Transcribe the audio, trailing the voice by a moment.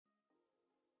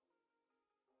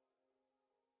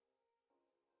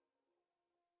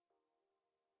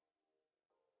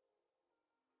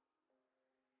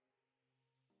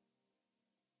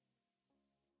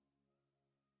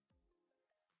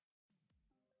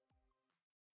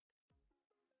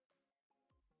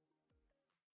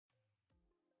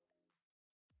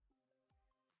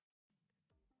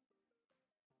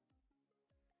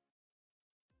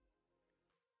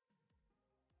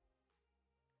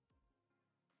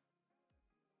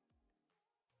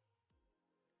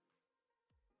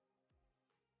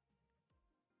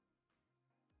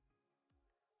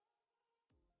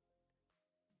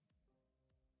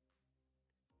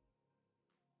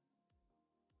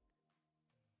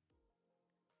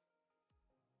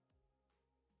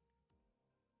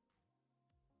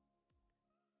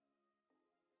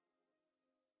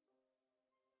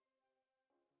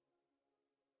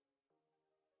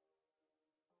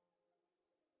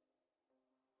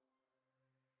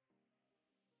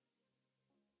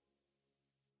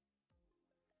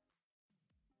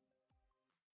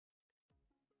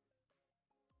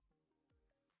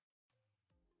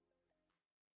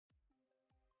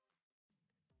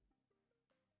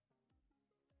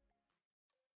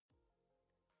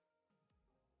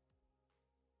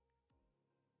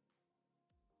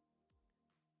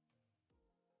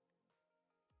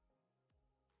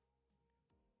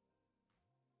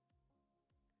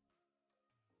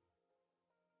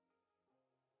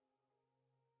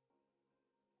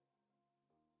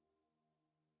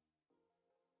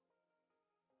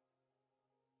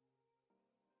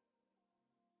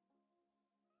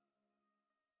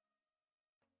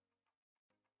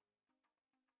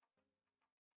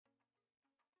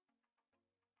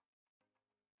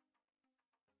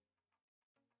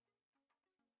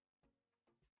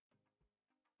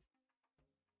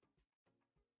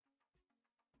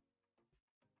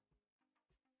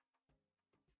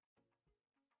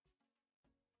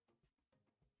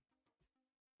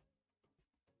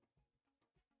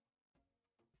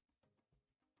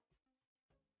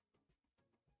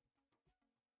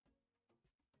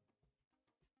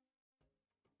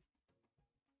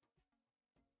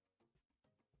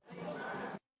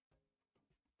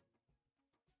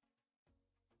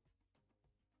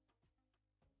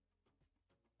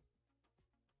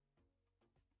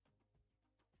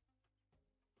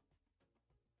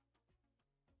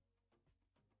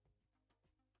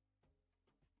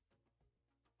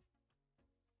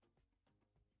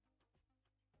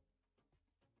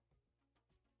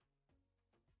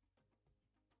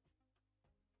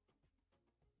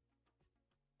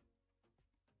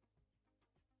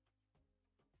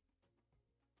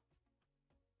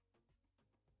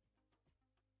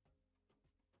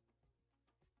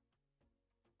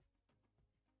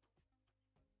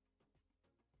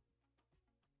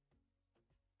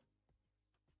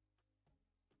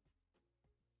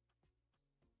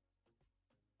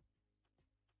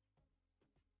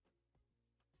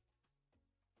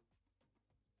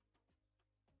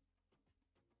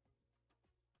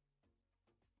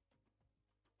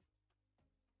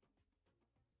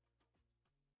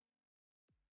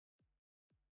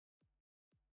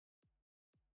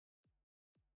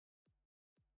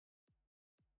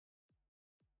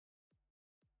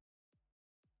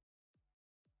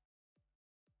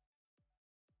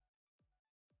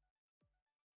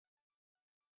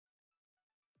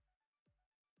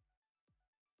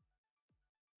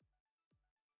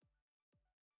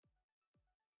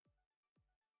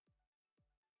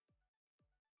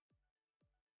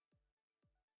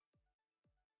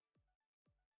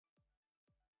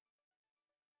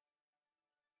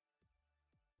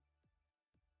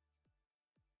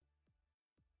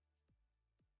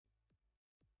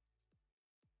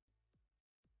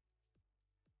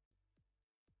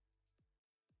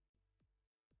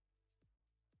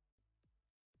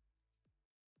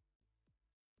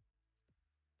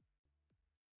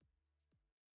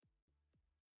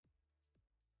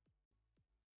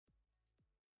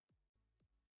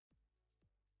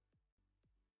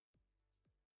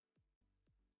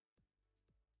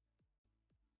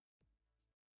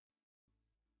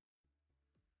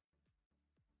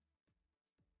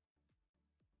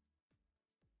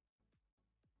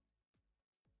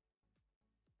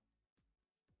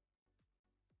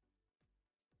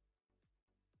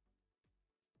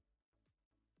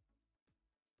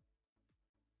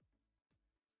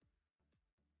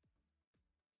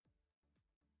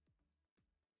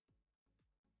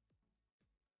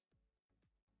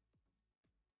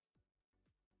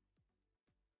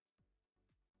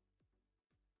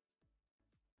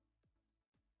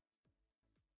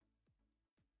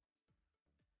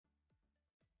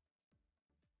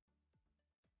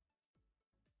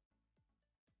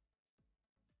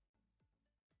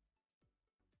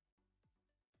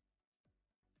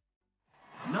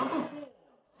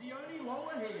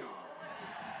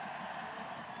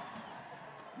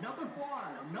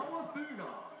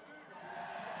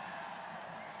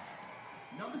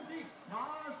Number 6,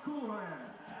 Taj Coolhan.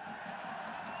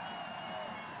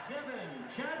 7,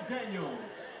 Chad Daniels.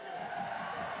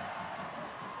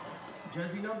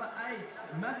 Jersey number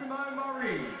 8, Massimo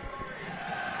Murray.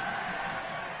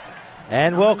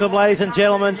 And welcome, ladies and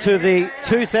gentlemen, to the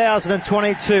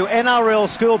 2022 NRL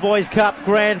Schoolboys Cup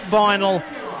Grand Final.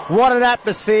 What an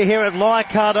atmosphere here at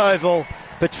Leichhardt Oval.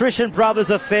 Patrician Brothers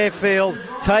of Fairfield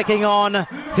taking on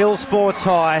Hill Sports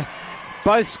High.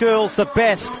 Both schools the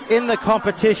best in the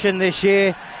competition this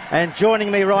year. And joining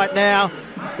me right now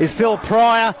is Phil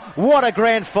Pryor. What a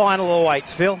grand final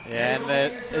awaits, Phil. Yeah,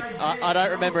 and I don't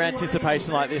remember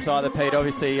anticipation like this either, Pete.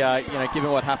 Obviously,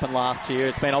 given what happened last year,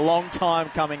 it's been a long time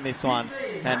coming, this one.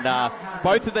 And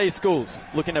both of these schools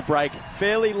looking to break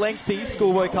fairly lengthy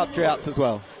Schoolboy Cup droughts as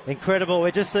well. Incredible. We're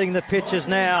just seeing the pictures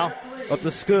now of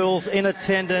the schools in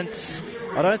attendance.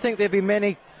 I don't think there'll be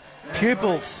many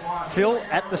pupils, Phil,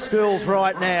 at the schools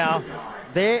right now.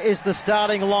 There is the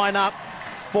starting lineup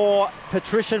for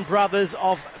Patrician Brothers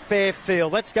of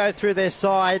Fairfield. Let's go through their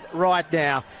side right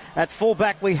now. At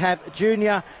fullback we have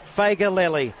Junior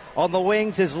Fagalelli. On the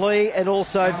wings is Lee and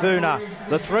also Vuna.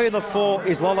 The 3 and the 4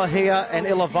 is Lolahia and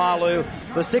Ilavalu.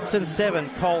 The 6 and 7,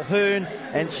 Colhoun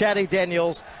and Chatty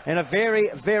Daniels. And a very,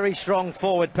 very strong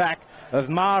forward pack of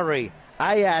Mari,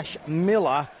 Ayash,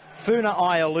 Miller, Funa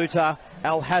Ialuta,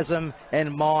 Al-Hazm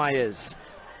and Myers.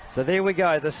 So there we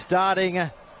go, the starting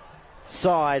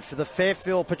side for the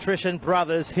Fairfield Patrician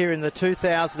Brothers here in the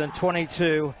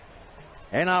 2022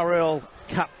 NRL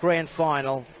Cup Grand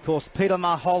Final. Of course, Peter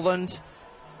Mulholland,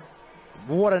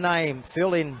 what a name,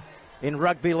 Phil, in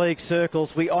rugby league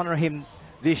circles. We honour him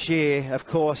this year, of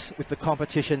course, with the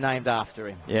competition named after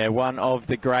him. Yeah, one of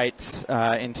the greats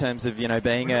in terms of,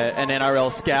 being an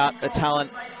NRL scout, a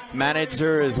talent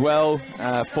manager as well,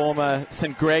 former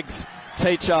St Greg's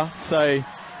teacher. So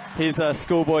his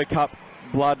Schoolboy Cup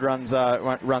blood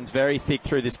runs very thick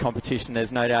through this competition.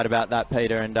 There's no doubt about that,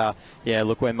 Peter. And yeah,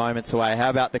 look, we're moments away. How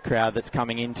about the crowd that's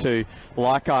coming into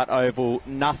Leichhardt Oval?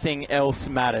 Nothing else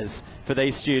matters for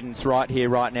these students right here,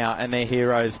 right now, and their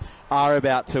heroes are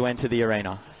about to enter the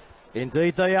arena.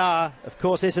 Indeed they are. Of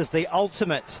course, this is the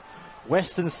ultimate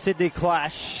Western Sydney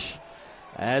clash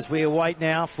as we await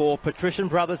now for Patrician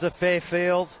Brothers of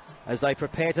Fairfield as they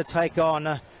prepare to take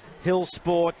on Hill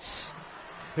Sports,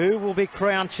 who will be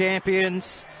crowned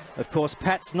champions. Of course,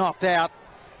 Pat's knocked out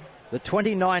the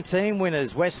 2019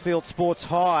 winners, Westfield Sports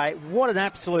High. What an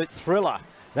absolute thriller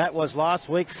that was last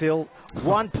week, Phil.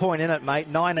 1 point in it, mate,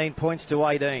 19 points to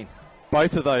 18.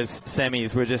 Both of those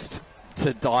semis were just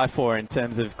to die for in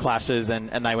terms of clashes,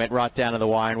 and they went right down to the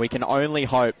wire. And we can only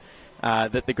hope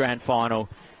that the grand final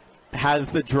has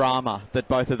the drama that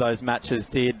both of those matches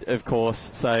did, of course.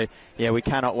 So, yeah, we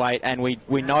cannot wait. And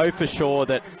we know for sure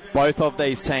that both of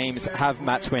these teams have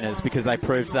match winners because they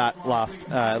proved that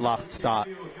last start.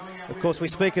 Of course, we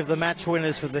speak of the match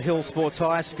winners for the Hill Sports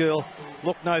High School.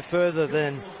 Look no further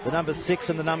than the number 6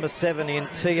 and the number 7 in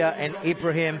Tia and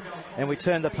Ibrahim. And we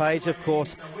turn the page, of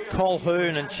course,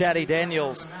 Colhoun and Chatty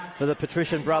Daniels for the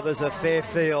Patrician Brothers of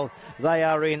Fairfield. They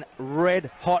are in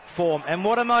red-hot form. And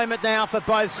what a moment now for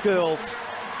both schools.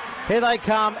 Here they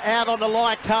come out on the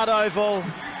Leichhardt Oval.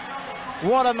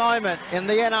 What a moment in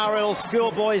the NRL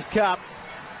Schoolboys Cup.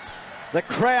 The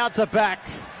crowds are back.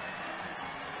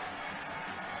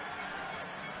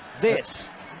 This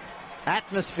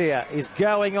atmosphere is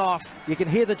going off. You can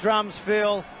hear the drums,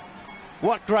 Phil.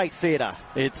 What great theatre.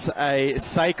 It's a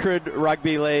sacred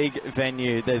rugby league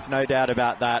venue. There's no doubt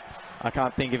about that. I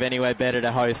can't think of anywhere better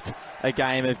to host a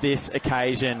game of this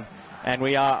occasion. And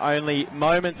we are only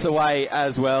moments away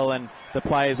as well, and the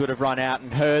players would have run out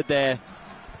and heard their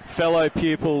fellow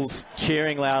pupils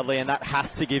cheering loudly, and that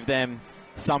has to give them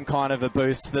some kind of a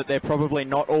boost that they're probably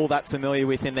not all that familiar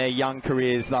with in their young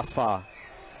careers thus far.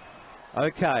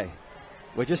 Okay,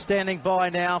 we're just standing by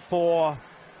now for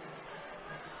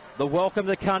the welcome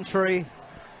to country,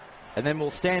 and then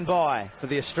we'll stand by for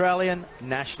the Australian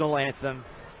National Anthem.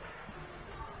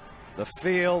 The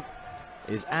field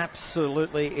is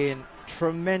absolutely in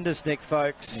tremendous nick,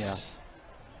 folks. Yeah.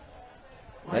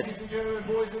 Ladies and gentlemen,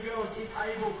 boys and girls, if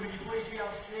able, could you please be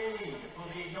upstanding for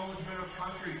the acknowledgement of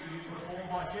country to be performed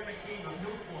by Gemma King of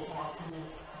Hill Sports High School,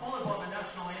 followed by the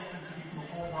national anthem to be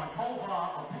performed by Cole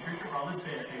Hart of Patrician Brothers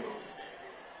Fairfield.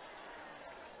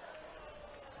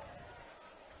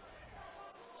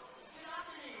 Good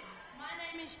afternoon. My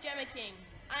name is Gemma King.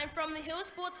 I'm from the Hill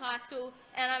Sports High School,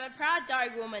 and I'm a proud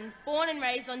Dogue woman, born and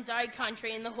raised on Dogue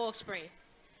country in the Hawkesbury.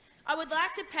 I would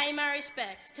like to pay my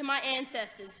respects to my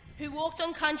ancestors who walked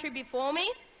on country before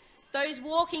me, those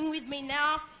walking with me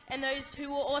now, and those who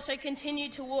will also continue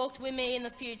to walk with me in the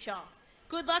future.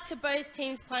 Good luck to both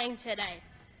teams playing today.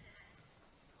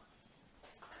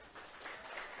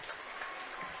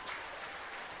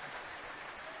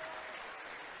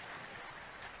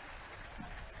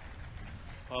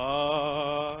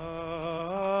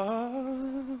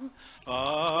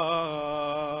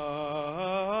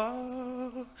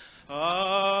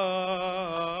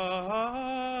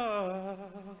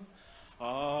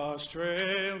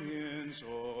 Australians,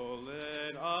 oh,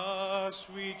 let us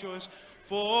rejoice,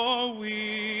 for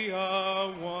we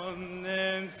are one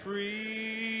and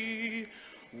free,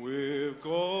 with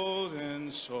golden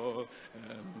sword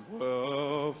and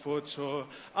wealth for toil.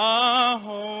 Our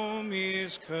home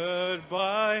is cut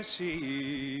by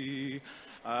sea,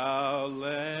 our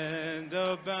land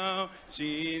of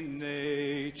bounty,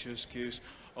 nature's gifts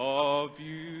of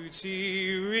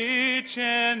beauty, rich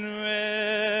and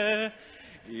rare.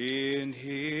 In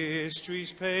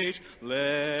history's page,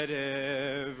 let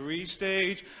every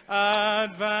stage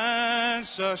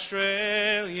advance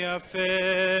Australia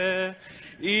fair.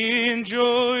 In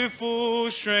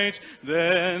joyful strains,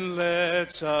 then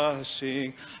let us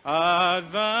sing,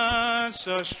 advance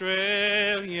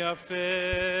Australia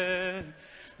fair.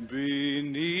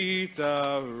 Beneath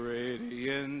the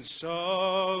radiant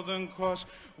Southern Cross,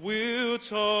 we'll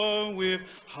toil with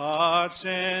hearts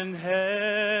and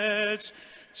heads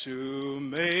to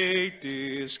make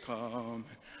this commonwealth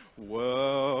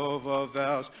of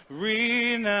ours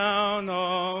renown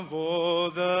of all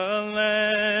the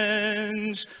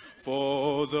lands.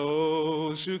 For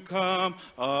those who come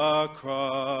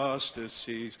across the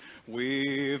seas,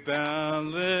 with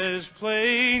boundless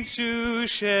plain to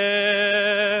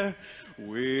share.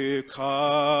 With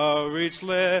courage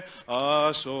let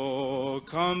us all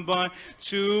combine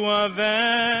to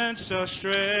advance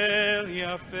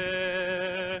Australia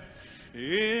fair.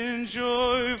 In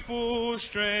joyful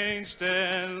strains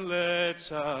then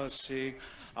let us sing,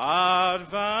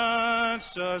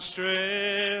 advance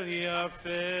Australia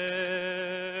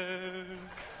fair.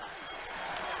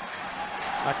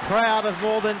 A crowd of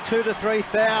more than 2,000 to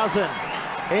 3,000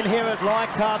 in here at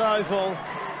Leichhardt Oval.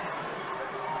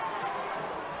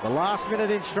 The last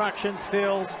minute instructions,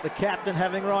 Phil, the captain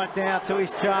having right now to his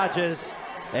charges,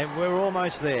 and we're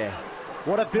almost there.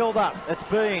 What a build-up it's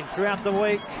been throughout the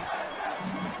week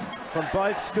from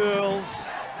both schools.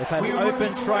 They've had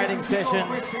open training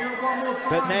sessions,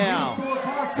 but now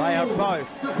they are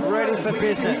both ready for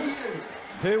business.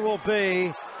 Who will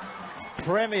be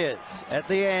premiers at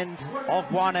the end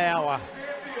of 1 hour?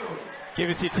 Give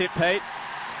us your tip, Pete.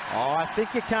 Oh, I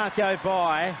think you can't go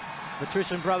by the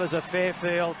Trishan brothers of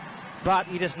Fairfield, but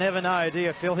you just never know, do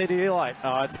you, Phil? Who do you like?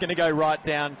 Oh, it's going to go right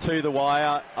down to the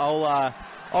wire.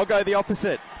 I'll go the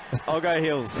opposite. I'll go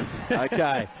Hills.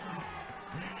 Okay.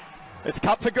 It's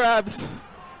cup for grabs.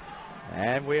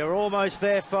 And we are almost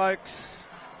there, folks.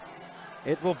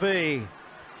 It will be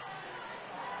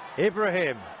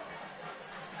Ibrahim.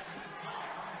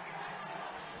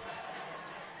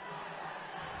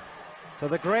 So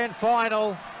the grand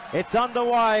final, it's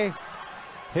underway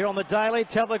here on the Daily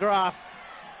Telegraph,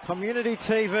 Community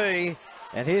TV,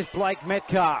 and here's Blake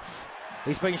Metcalf.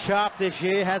 He's been sharp this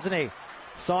year, hasn't he?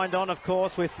 Signed on, of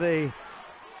course, with the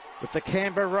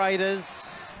Canberra Raiders.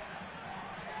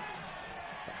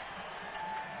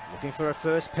 Looking for a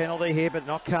first penalty here, but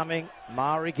not coming.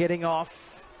 Mari getting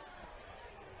off.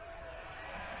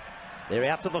 They're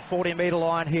out to the 40-metre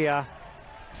line here.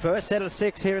 First set of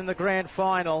 6 here in the grand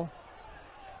final.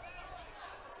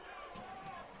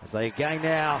 As they again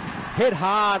now hit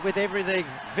hard with everything,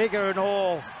 vigour and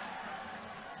all.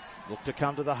 Look to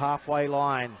come to the halfway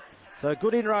line. So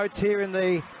good inroads here in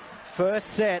the first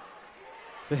set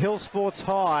for Hill Sports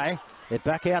High. They're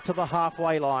back out to the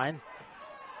halfway line.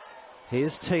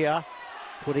 Here's Tia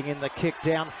putting in the kick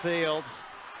downfield.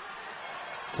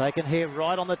 Taken here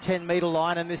right on the 10-metre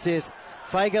line, and this is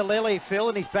Fager-Lilly, Phil,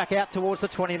 and he's back out towards the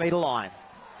 20-metre line.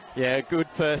 Yeah, good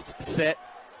first set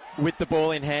with the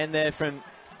ball in hand there from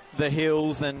the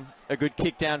Hills, and a good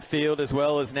kick downfield as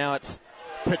well, as now it's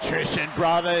Patrician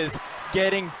brothers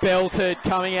getting belted.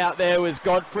 Coming out there was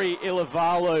Godfrey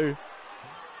Ilavalu.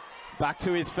 Back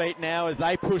to his feet now as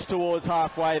they push towards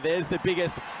halfway. There's the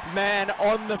biggest man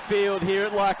on the field here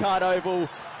at Leichhardt Oval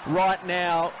right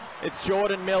now. It's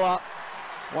Jordan Miller,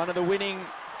 one of the winning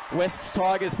Wests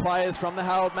Tigers players from the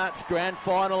Harold Matts Grand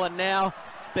Final, and now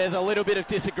there's a little bit of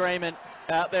disagreement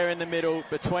out there in the middle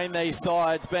between these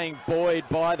sides, being buoyed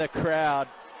by the crowd.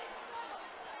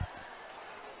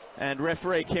 And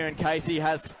referee Kieran Casey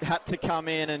has had to come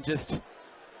in and just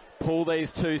pull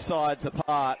these two sides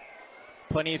apart.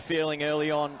 Plenty of feeling early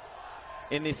on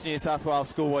in this New South Wales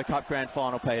Schoolboy Cup Grand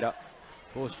Final, Peter.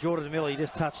 Of course, Jordan Miller, you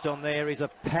just touched on there. He's a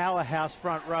powerhouse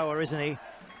front rower, isn't he?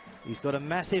 He's got a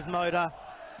massive motor.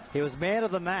 He was man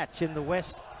of the match in the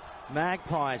West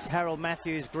Magpies Harold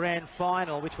Matthews Grand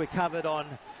Final, which we covered on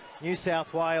New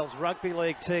South Wales Rugby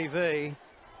League TV.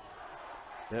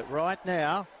 But right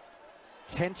now,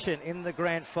 tension in the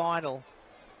grand final.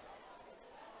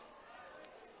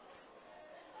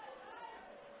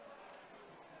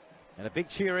 And a big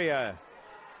cheerio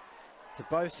to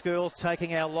both schools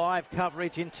taking our live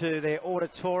coverage into their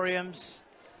auditoriums.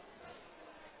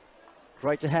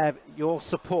 Great to have your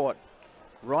support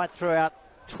right throughout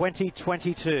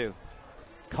 2022.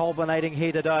 Culminating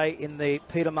here today in the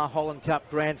Peter Mulholland Cup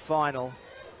Grand Final.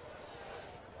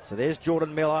 So there's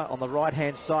Jordan Miller on the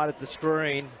right-hand side of the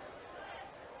screen.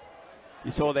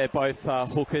 You saw there both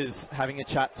hookers having a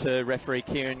chat to referee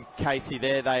Kieran Casey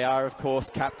there. They are, of course,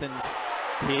 captains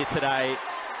here today.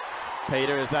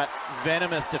 Peter, as that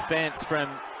venomous defence from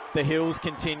the Hills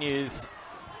continues.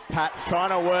 Pat's trying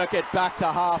to work it back to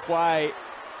halfway.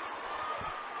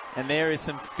 And there is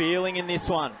some feeling in this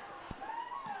one.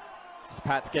 As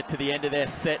Pats get to the end of their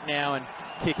set now and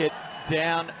kick it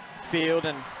downfield,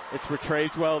 and it's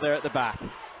retrieved well there at the back.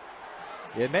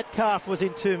 Yeah, Metcalf was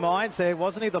in two minds there,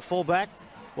 wasn't he, the fullback?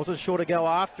 Wasn't sure to go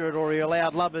after it, or he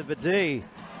allowed Lababadee.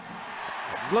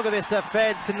 Look at this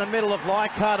defence in the middle of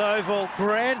Leichhardt Oval.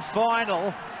 Grand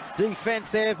final defence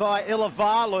there by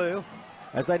Ilavalu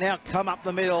as they now come up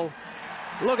the middle.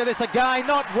 Look at this again,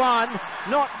 not one,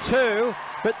 not two,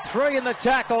 but three in the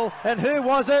tackle. And who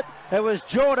was it? It was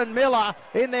Jordan Miller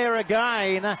in there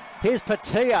again. Here's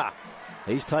Patia.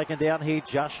 He's taken down here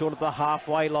just short of the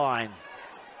halfway line.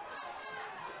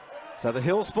 So the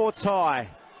Hill Sports High,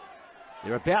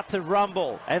 they're about to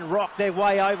rumble and rock their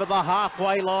way over the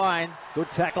halfway line. Good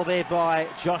tackle there by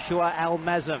Joshua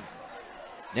Almazem.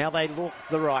 Now they look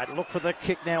the right. Look for the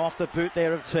kick now off the boot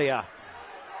there of Tia.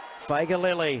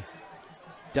 Fagalili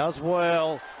does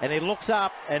well, and he looks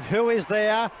up, and who is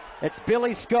there? It's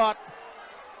Billy Scott,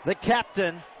 the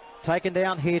captain, taken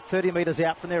down here 30 metres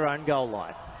out from their own goal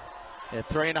line. Yeah,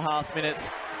 3.5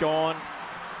 minutes gone,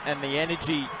 and the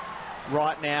energy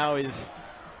right now is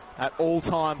at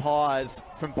all-time highs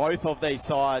from both of these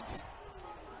sides.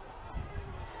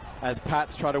 As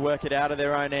Pats try to work it out of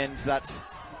their own ends, that's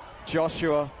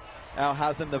Joshua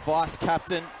Alhazem, the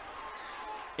vice-captain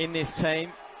in this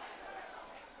team.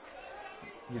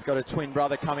 He's got a twin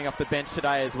brother coming off the bench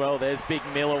today as well. There's Big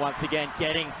Miller once again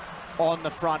getting on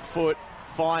the front foot,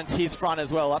 finds his front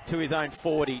as well, up to his own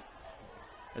 40.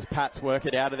 As Pats work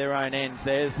it out of their own ends.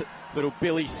 There's the little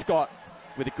Billy Scott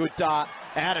with a good dart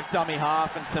out of dummy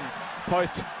half and some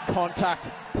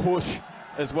post-contact push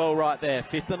as well right there.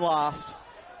 Fifth and last.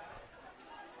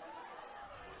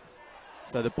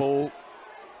 So the ball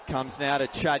comes now to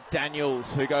Chad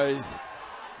Daniels, who goes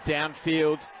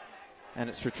downfield, and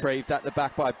it's retrieved at the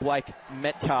back by Blake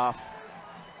Metcalf.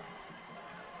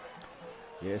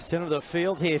 Yeah, centre of the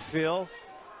field here, Phil.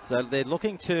 So they're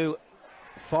looking to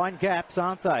find gaps,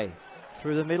 aren't they?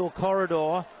 Through the middle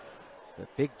corridor. The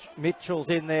big Mitchell's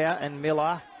in there and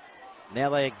Miller. Now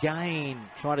they again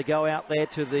try to go out there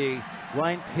to the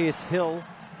Wayne Pearce Hill.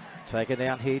 Taken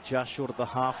down here just short of the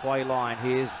halfway line.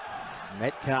 Here's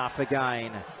Metcalf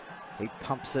again. He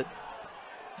pumps it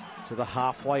to the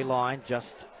halfway line,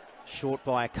 just short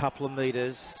by a couple of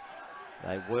metres.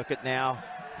 They work it now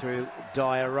through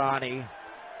Diarani.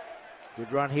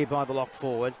 Good run here by the lock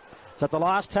forward. So the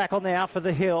last tackle now for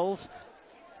the Hills.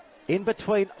 In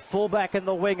between fullback and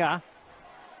the winger.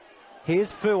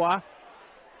 Here's Fua.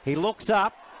 He looks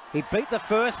up. He beat the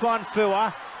first one,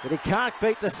 Fua, but he can't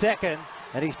beat the second,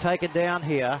 and he's taken down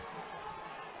here.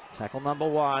 Tackle number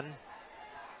one.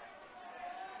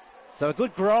 So a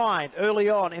good grind early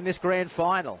on in this grand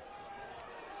final.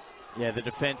 Yeah, the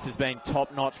defence has been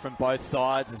top-notch from both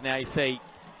sides, as now you see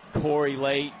Corey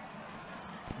Lee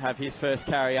have his first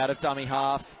carry out of dummy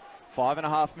half.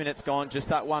 5.5 minutes gone, just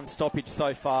that one stoppage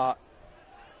so far.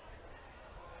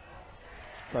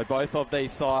 So both of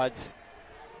these sides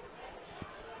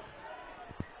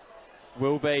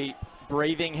will be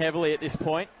breathing heavily at this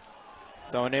point.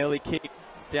 So an early kick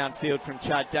downfield from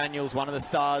Chad Daniels, one of the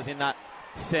stars in that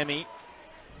semi.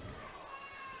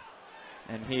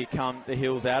 And here come the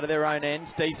Hills out of their own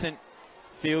ends. Decent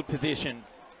field position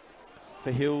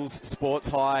for Hills Sports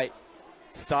High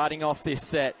starting off this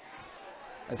set,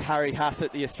 as Harry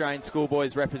Hassett, the Australian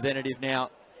Schoolboys representative, now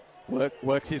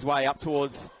works his way up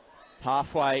towards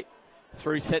halfway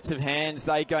through sets of hands.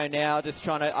 They go now, just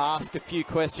trying to ask a few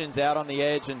questions out on the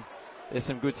edge, and there's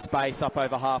some good space up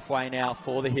over halfway now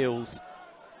for the Hills.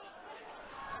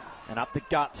 And up the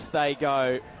guts they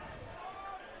go.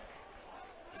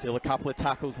 Still a couple of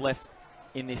tackles left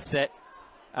in this set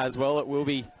as well. It will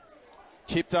be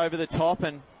chipped over the top,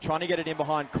 and trying to get it in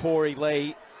behind Corey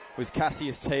Lee was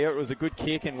Cassius Tia. It was a good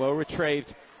kick and well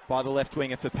retrieved by the left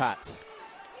winger for Pats.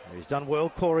 He's done well,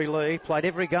 Corey Lee. Played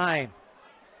every game.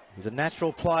 He's a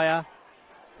natural player.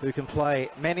 who can play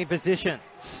many positions.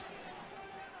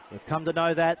 We've come to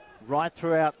know that right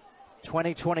throughout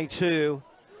 2022.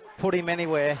 Put him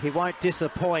anywhere, he won't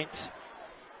disappoint.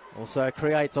 Also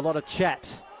creates a lot of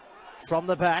chat from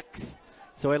the back.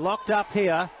 So we're locked up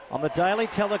here on the Daily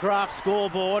Telegraph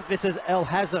scoreboard. This is El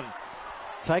Hazem.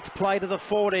 Takes play to the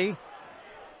 40.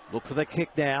 Look for the kick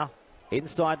now.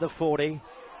 Inside the 40.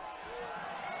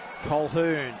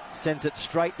 Colhoun sends it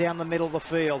straight down the middle of the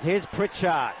field. Here's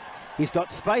Pritchard. He's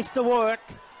got space to work.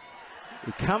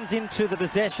 He comes into the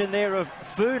possession there of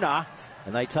Funa,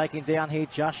 and they take him down here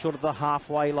just short of the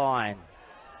halfway line.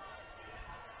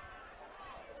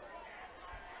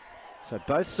 So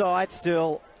both sides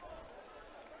still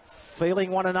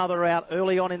feeling one another out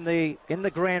early on in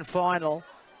the grand final.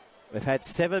 We've had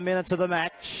 7 minutes of the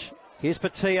match. Here's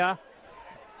Patia.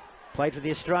 Played for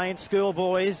the Australian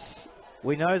schoolboys.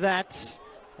 We know that.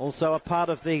 Also a part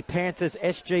of the Panthers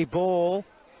SG Ball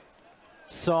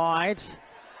side.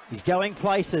 He's going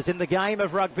places in the game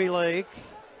of rugby league.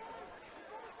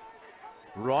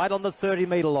 Right on the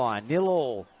 30-metre line.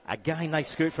 0-0. Again, they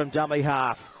scoot from dummy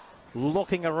half.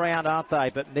 Looking around, aren't they?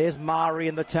 But there's Mari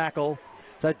in the tackle.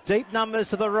 So deep numbers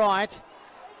to the right.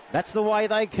 That's the way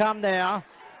they come now.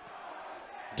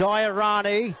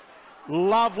 Diarani.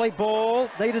 Lovely ball.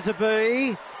 Needed to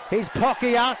be. He's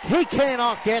Pokia. He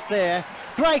cannot get there.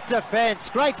 Great defence.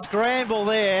 Great scramble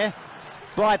there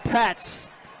by Pats.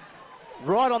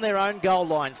 Right on their own goal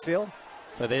line, Phil.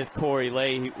 So there's Corey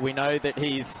Lee. We know that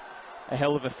he's a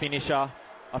hell of a finisher.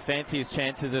 I fancy his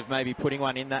chances of maybe putting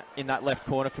one in that left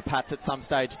corner for Pats at some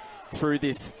stage through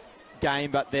this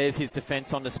game. But there's his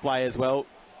defence on display as well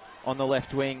on the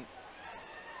left wing.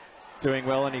 Doing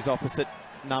well in his opposite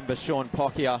number, Sean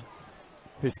Pokia,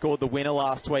 who scored the winner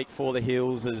last week for the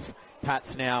Hills, as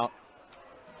Pats now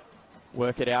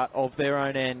work it out of their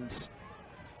own end.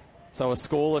 So a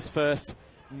scoreless first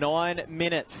 9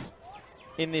 minutes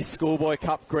in this Schoolboy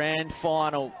Cup Grand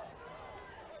Final,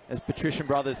 as Patrician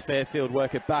Brothers Fairfield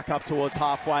work it back up towards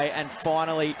halfway. And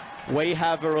finally, we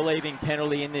have a relieving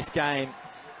penalty in this game,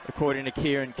 according to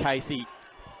Kieran Casey.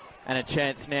 And a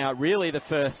chance now, really the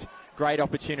first great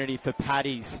opportunity for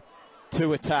Paddies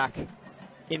to attack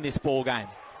in this ball game.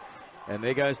 And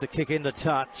there goes the kick into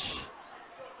touch.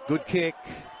 Good kick.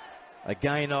 A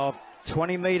gain of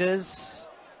 20 metres.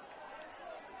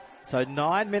 So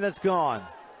 9 minutes gone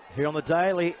here on the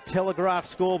Daily Telegraph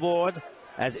scoreboard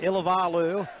as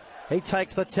Ilavalu, he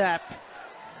takes the tap.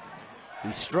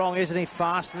 He's strong, isn't he?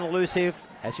 Fast and elusive.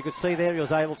 As you could see there, he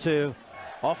was able to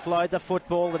offload the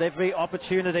football at every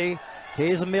opportunity.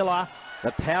 Here's Miller,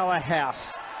 the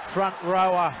powerhouse front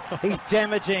rower. He's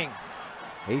damaging.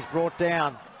 He's brought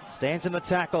down. Stands in the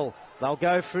tackle. They'll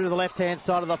go through to the left-hand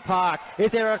side of the park.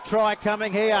 Is there a try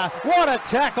coming here? What a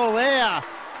tackle there!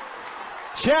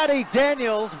 Chatty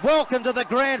Daniels, welcome to the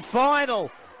grand final.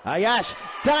 Ayash,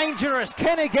 dangerous.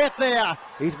 Can he get there?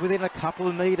 He's within a couple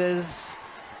of metres.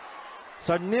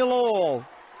 So 0-0.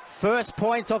 First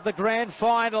points of the grand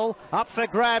final up for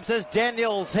grabs as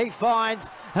Daniels. He finds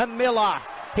a Miller.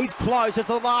 He's close as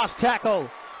the last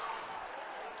tackle.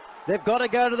 They've got to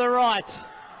go to the right.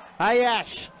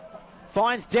 Ayash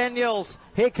finds Daniels.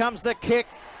 Here comes the kick.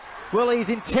 Well, his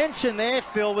intention there,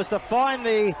 Phil, was to find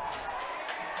the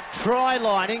try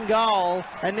line in goal,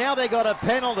 and now they got a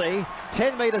penalty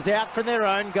 10 metres out from their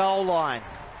own goal line.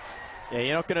 Yeah,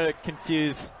 you're not going to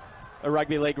confuse a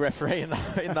rugby league referee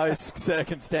in those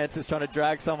circumstances, trying to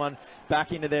drag someone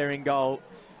back into their in goal.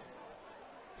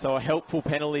 So a helpful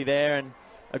penalty there, and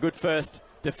a good first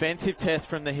defensive test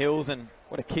from the Hills, and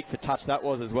what a kick for touch that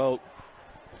was as well.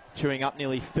 Chewing up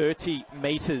nearly 30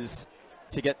 metres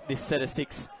to get this set of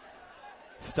 6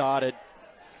 started.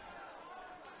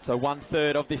 So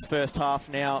 1/3 of this first half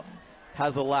now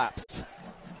has elapsed.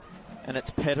 And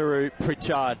it's Petteru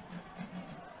Pritchard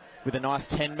with a nice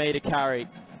 10-metre carry.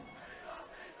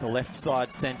 The left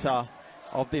side centre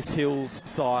of this Hills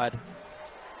side.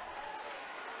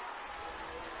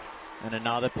 And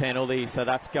another penalty, so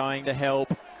that's going to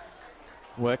help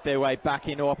work their way back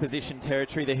into opposition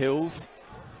territory, the Hills.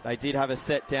 They did have a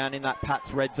set down in that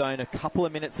Pats red zone a couple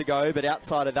of minutes ago, but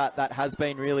outside of that, that has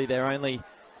been really their only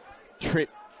trip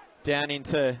down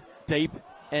into deep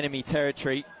enemy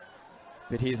territory.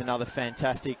 But here's another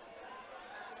fantastic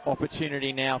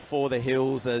opportunity now for the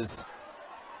Hills as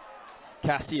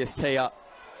Cassius Tia,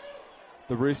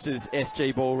 the Roosters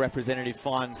SG Ball representative,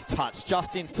 finds touch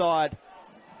just inside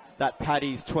that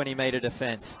Paddy's 20-metre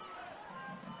defence.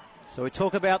 So we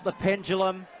talk about the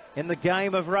pendulum in the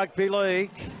game of rugby league.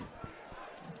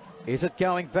 Is it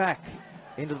going back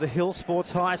into the Hill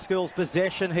Sports High School's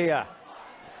possession here?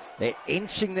 They're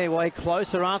inching their way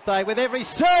closer, aren't they? With every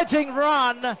surging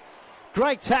run.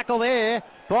 Great tackle there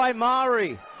by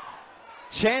Mari.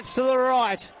 Chance to the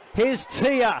right. Here's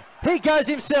Tia. He goes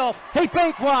himself. He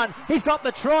beat one. He's got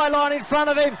the try line in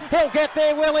front of him. He'll get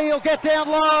there, will he? He'll get down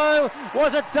low.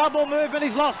 Was it double movement?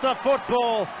 He's lost the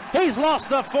football. He's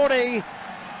lost the footy.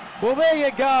 Well, there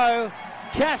you go.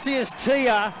 Cassius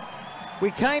Tia. We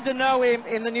came to know him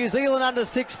in the New Zealand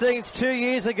under-16s 2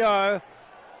 years ago.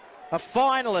 A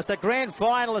finalist, a grand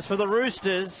finalist for the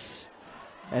Roosters.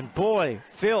 And boy,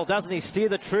 Phil, doesn't he steer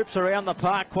the troops around the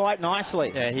park quite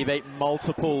nicely? Yeah, he beat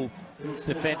multiple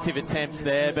defensive attempts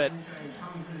there, but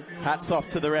hats off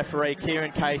to the referee,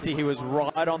 Kieran Casey. He was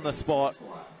right on the spot.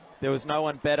 There was no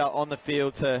one better on the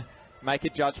field to make a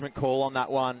judgment call on that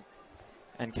one.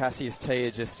 And Cassius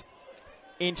Tia just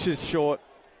inches short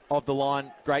of the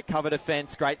line. Great cover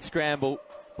defence, great scramble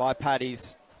by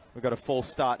Paddy's. We've got a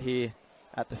false start here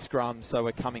at the scrum, so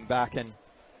we're coming back, and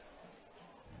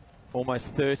almost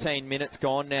 13 minutes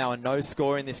gone now and no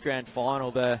score in this grand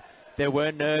final. There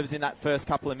were nerves in that first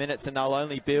couple of minutes, and they'll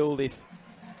only build if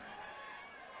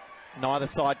neither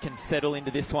side can settle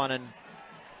into this one and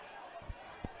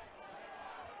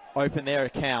open their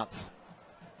accounts.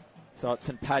 So it's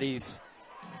St Paddy's,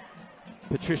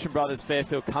 Patrician Brothers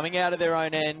Fairfield coming out of their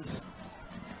own ends.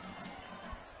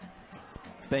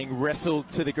 Being wrestled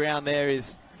to the ground there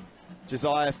is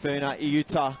Josiah Funa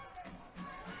Iuta.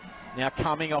 Now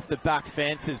coming off the back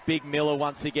fence is Big Miller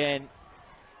once again.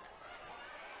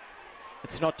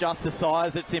 It's not just the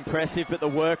size that's impressive, but the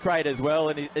work rate as well.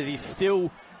 And as he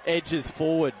still edges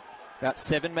forward, about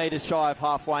 7 metres shy of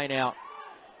halfway now.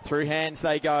 Through hands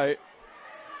they go.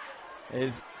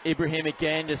 There's Ibrahim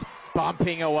again, just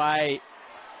bumping away.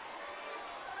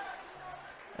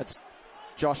 That's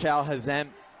Josh Al-Hazem,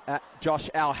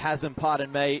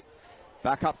 pardon me.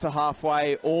 Back up to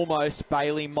halfway, almost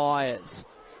Bailey Myers.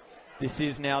 This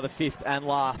is now the 5th and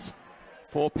last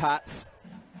for Pats.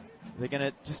 They're going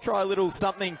to just try a little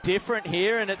something different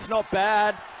here, and it's not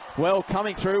bad. Well,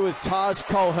 coming through was Taj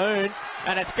Colhoun,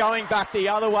 and it's going back the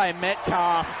other way.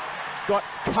 Metcalf got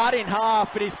cut in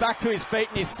half, but he's back to his feet,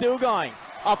 and he's still going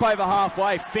up over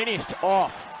halfway, finished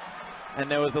off. And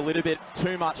there was a little bit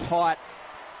too much height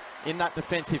in that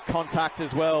defensive contact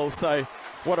as well. So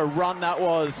what a run that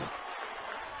was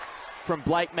from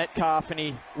Blake Metcalf, and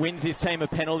he wins his team a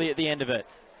penalty at the end of it.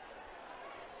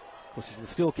 Of course, he's the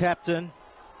school captain,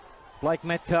 Blake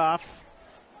Metcalf.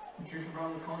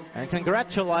 And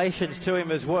congratulations to him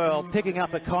as well, picking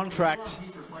up a contract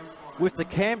with the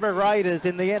Canberra Raiders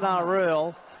in the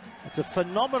NRL. It's a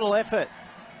phenomenal effort.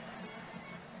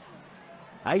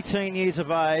 18 years of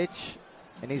age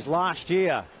in his last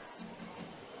year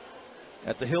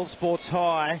at the Hill Sports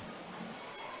High.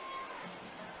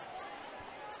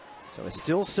 So we're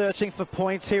still searching for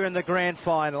points here in the grand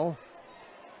final.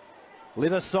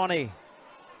 Litasoni,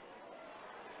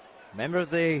 member of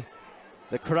the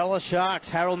Cronulla Sharks,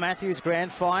 Harold Matthews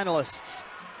grand finalists.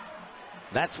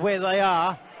 That's where they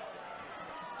are.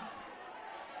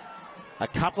 A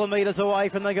couple of metres away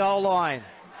from the goal line.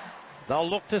 They'll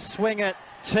look to swing it.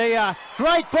 Tia,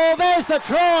 great ball, there's the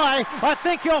try. I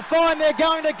think you'll find they're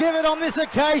going to give it on this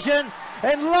occasion.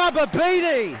 And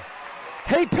Lababidi,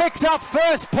 he picks up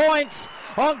first points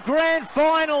on grand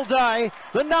final day.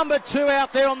 The number 2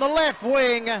 out there on the left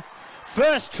wing.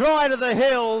 First try to the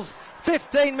Hills.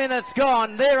 15 minutes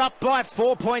gone. They're up by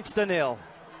 4 points to 0.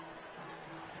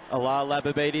 Alaa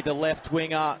Lababidi, the left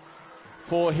winger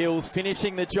for Hills,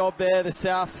 finishing the job there. The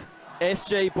South's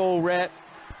SG ball rep,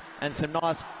 and some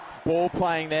nice ball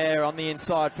playing there on the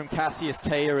inside from Cassius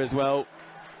Tia as well.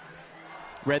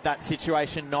 Read that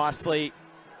situation nicely.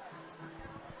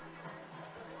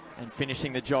 And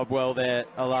finishing the job well there,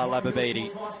 Alaa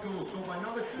Lababidi.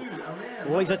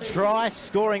 Well, he's a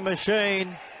try-scoring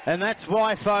machine, and that's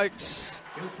why, folks,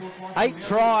 8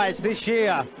 tries this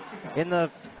year in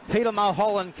the Peter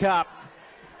Mulholland Cup.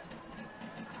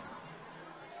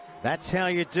 That's how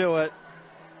you do it.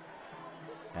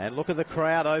 And look at the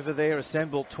crowd over there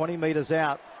assembled 20 metres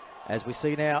out, as we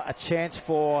see now a chance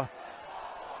for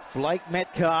Blake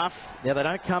Metcalf. Now, they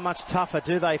don't come much tougher,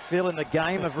 do they, Phil, in the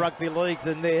game of rugby league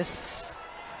than this.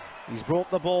 He's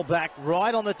brought the ball back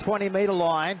right on the 20-metre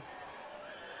line.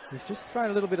 He's just thrown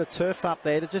a little bit of turf up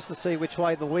there just to see which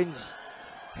way the wind's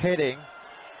heading.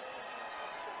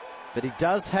 But he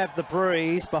does have the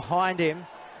breeze behind him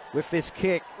with this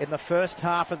kick in the first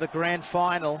half of the grand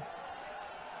final.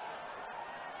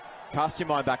 Cast your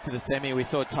mind back to the semi. We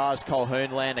saw Taj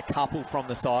Colhoun land a couple from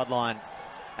the sideline,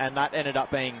 and that ended up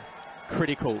being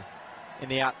critical in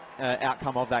the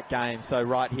outcome of that game. So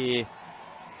right here,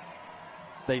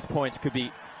 these points could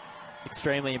be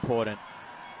extremely important.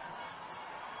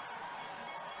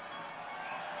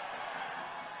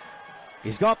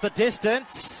 He's got the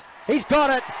distance. He's got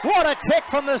it. What a kick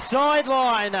from the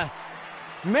sideline.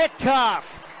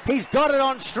 Metcalf. He's got it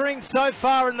on string so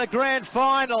far in the grand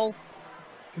final.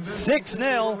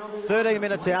 6-0, 13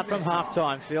 minutes out from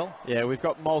halftime, Phil. Yeah, we've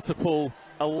got multiple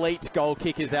elite goal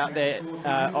kickers out there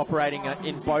operating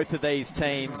in both of these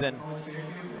teams, and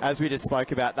as we just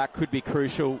spoke about, that could be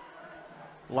crucial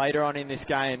later on in this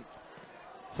game.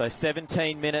 So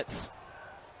 17 minutes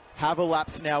have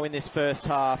elapsed now in this first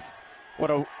half. What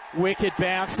a wicked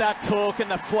bounce that took, and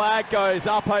the flag goes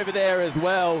up over there as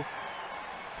well.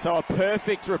 So a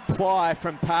perfect reply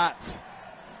from Pats.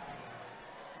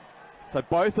 So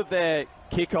both of their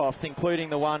kickoffs, including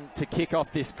the one to kick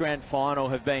off this grand final,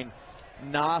 have been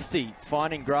nasty,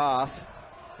 finding grass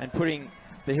and putting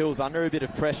the Hills under a bit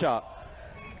of pressure.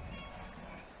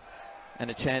 And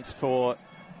a chance for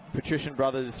Patrician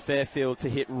Brothers Fairfield to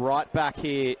hit right back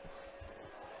here.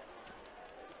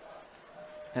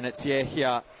 And it's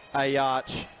Yehia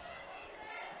Ayarch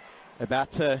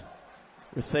about to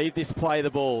receive this play the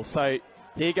ball. So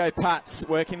here go Pats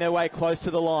working their way close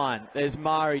to the line. There's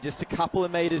Mari just a couple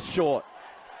of metres short.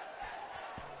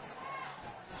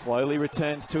 Slowly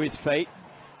returns to his feet.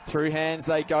 Through hands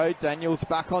they go. Daniels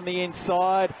back on the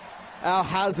inside. Al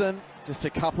Hazem just a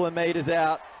couple of metres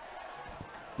out.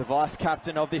 The vice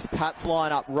captain of this Pats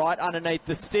lineup right underneath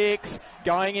the sticks.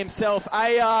 Going himself,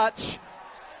 Ayarch.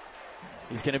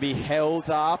 He's going to be held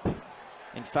up.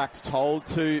 In fact, told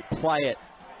to play it.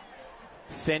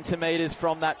 Centimetres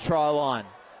from that try line.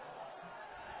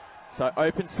 So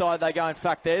open side they go. In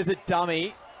fact, there's a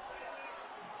dummy.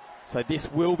 So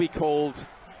this will be called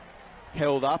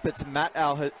held up. It's Matt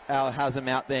Al-Hazem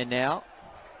out there now.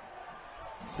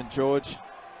 St George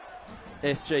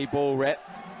SG ball rep.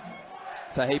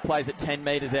 So he plays it 10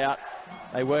 metres out.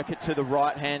 They work it to the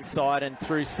right-hand side, and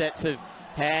through sets of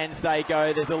hands they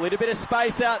go. There's a little bit of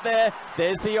space out there.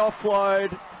 There's the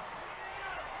offload.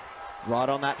 Right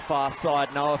on that far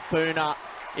side, Noah Funa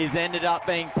is ended up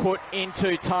being put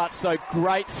into touch. So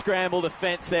great scramble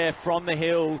defence there from the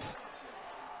Hills.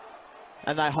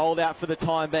 And they hold out for the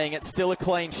time being. It's still a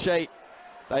clean sheet.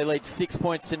 They lead 6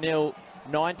 points to 0.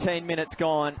 19 minutes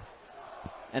gone.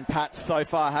 And Pats so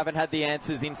far haven't had the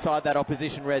answers inside that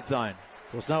opposition red zone.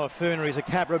 Of course, Noah Funa is a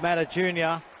Cabramatta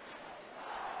junior.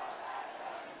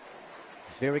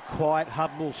 He's a very quiet,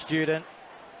 humble student.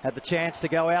 Had the chance to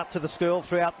go out to the school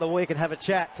throughout the week and have a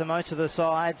chat to most of the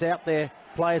sides out there,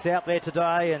 players out there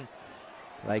today, and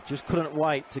they just couldn't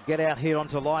wait to get out here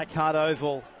onto Leichhardt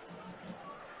Oval.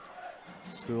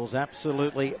 School's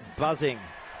absolutely buzzing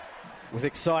with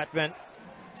excitement.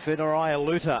 Funariah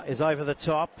Luta is over the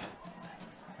top.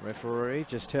 Referee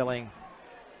just telling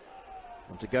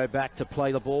them to go back to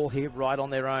play the ball here right on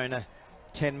their own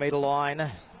 10-metre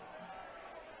line.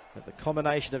 But the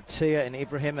combination of Tia and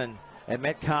Ibrahim and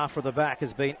Metcalf from the back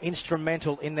has been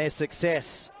instrumental in their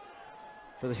success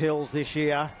for the Hills this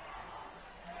year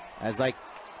as they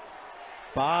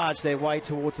barge their way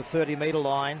towards the 30-metre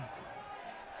line.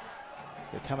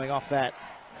 So coming off that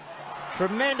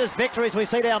tremendous victory as we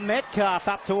see now Metcalf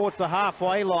up towards the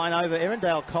halfway line over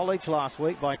Erindale College last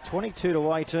week by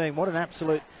 22-18. What an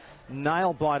absolute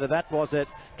nail-biter that was at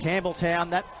Campbelltown.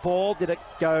 That ball, did it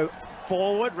go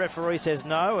forward? Referee says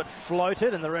no, it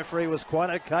floated, and the referee was quite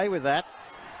okay with that.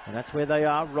 And that's where they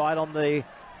are, right on the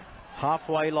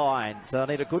halfway line. So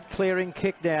they need a good clearing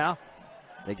kick now.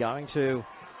 They're going to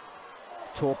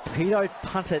torpedo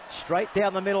punt it straight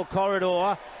down the middle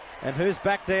corridor. And who's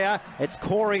back there? It's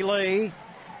Corey Lee.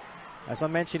 As I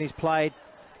mentioned, he's played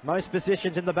most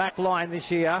positions in the back line this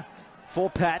year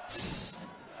for Pats.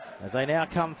 As they now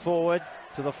come forward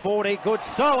to the 40. Good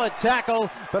solid tackle,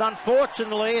 but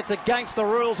unfortunately it's against the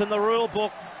rules in the rule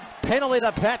book. Penalty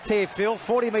to Pats here, Phil.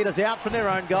 40 metres out from their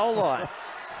own goal line.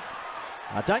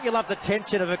 Don't you love the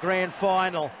tension of a grand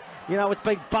final? You know, it's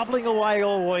been bubbling away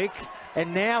all week,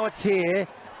 and now it's here.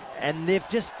 And they've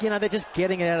just, you know, they're just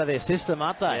getting it out of their system,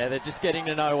 aren't they? Yeah, they're just getting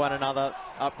to know one another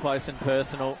up close and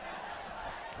personal.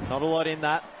 Not a lot in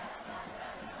that.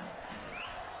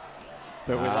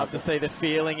 But we love to see the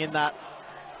feeling in that.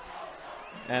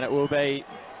 And it will be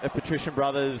a Patrician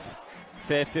Brothers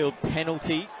Fairfield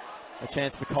penalty. A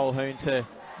chance for Colquhoun to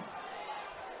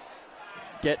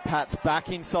get Pats back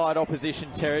inside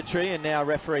opposition territory. And now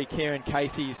referee Kieran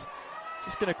Casey's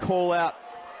just going to call out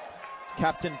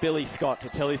Captain Billy Scott to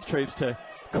tell his troops to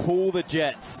cool the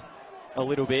jets a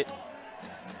little bit.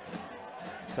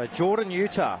 So Jordan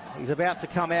Utah, he's about to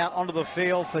come out onto the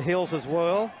field for Hills as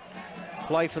well.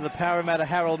 Play for the Parramatta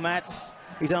Harold Matts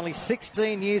He's only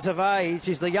 16 years of age.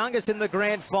 He's the youngest in the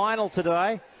grand final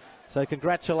today. So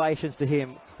congratulations to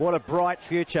him. What a bright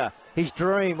future. His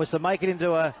dream was to make it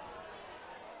into a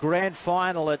grand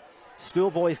final at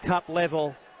Schoolboys Cup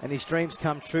level, and his dreams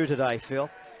come true today, Phil.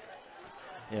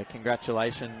 Yeah,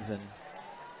 congratulations, and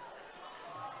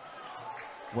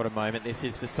what a moment this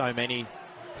is for so many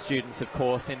students, of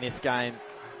course, in this game.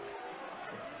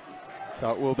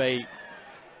 So it will be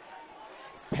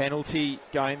penalty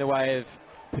going the way of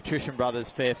Patrician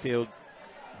Brothers Fairfield.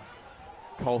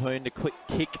 Colquhoun to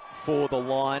kick for the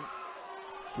line.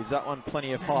 Gives that one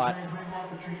plenty of height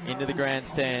into the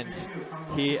grandstand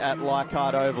here at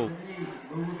Leichhardt Oval.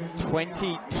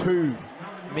 22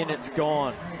 minutes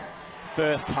gone.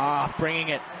 First half, bringing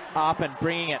it up and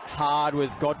bringing it hard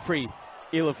was Godfrey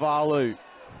Ilavalu.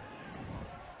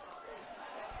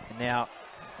 And now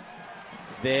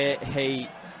there he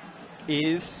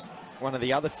is, one of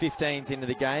the other 15s into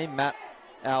the game, Matt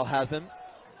Al-Hazem.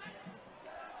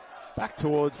 Back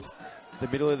towards the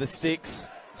middle of the sticks.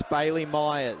 It's Bailey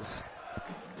Myers.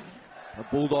 The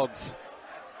Bulldogs,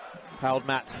 Harold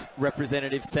Matt's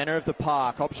representative, centre of the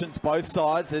park. Options both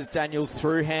sides as Daniels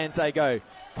through hands they go.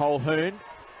 Colquhoun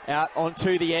out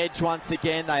onto the edge once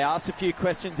again. They asked a few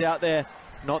questions out there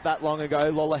not that long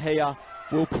ago. Lolohea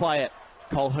will play it.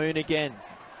 Colquhoun again.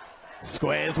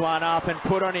 Squares one up and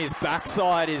put on his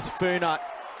backside is Funa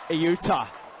Iuta.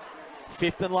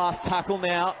 Fifth and last tackle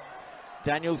now.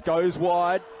 Daniels goes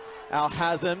wide.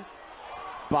 Al-Hazem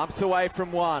bumps away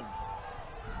from one.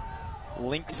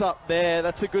 Links up there.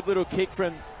 That's a good little kick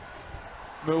from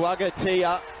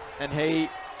Muwagatia, and he,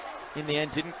 in the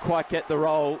end, didn't quite get the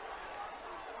roll.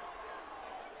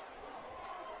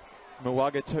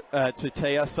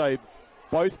 Muwagatia, so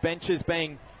both benches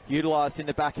being utilised in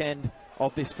the back end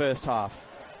of this first half.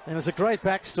 And there's a great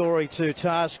backstory to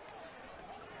Taj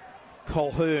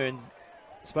Colquhoun.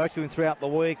 Spoke to him throughout the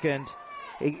week, and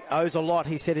he owes a lot,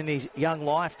 he said, in his young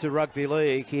life to rugby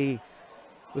league. He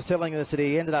was telling us that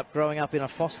he ended up growing up in a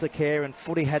foster care, and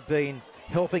footy had been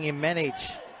helping him manage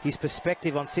his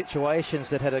perspective on situations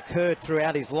that had occurred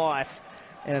throughout his life,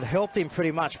 and it helped him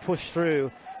pretty much push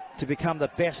through to become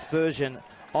the best version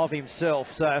of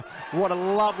himself. So what a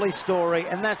lovely story,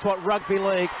 and that's what rugby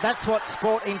league, that's what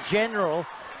sport in general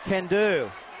can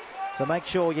do. So make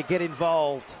sure you get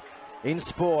involved in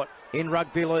sport, in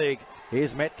rugby league.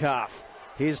 Here's Metcalf.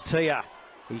 Here's Tia.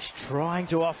 He's trying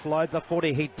to offload the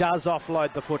footy. He does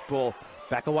offload the football.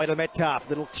 Back away to Metcalf.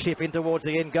 Little chip in towards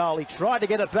the end goal. He tried to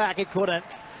get it back. He couldn't.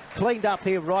 Cleaned up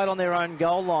here right on their own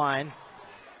goal line.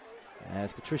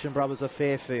 As Patrician Brothers of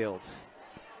Fairfield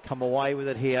come away with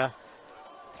it here.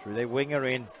 Through their winger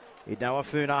in Inoa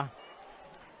Funa.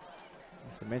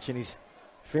 As I mentioned, he's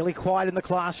fairly quiet in the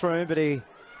classroom, but he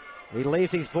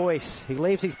leaves his voice. He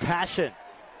leaves his passion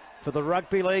for the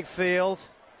rugby league field.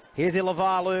 Here's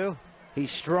Ilavalu.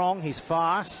 He's strong, he's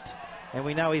fast, and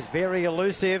we know he's very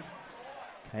elusive.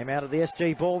 Came out of the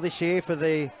SG Ball this year for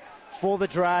the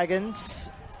Dragons.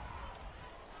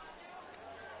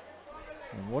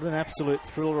 And what an absolute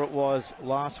thriller it was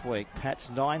last week. Pats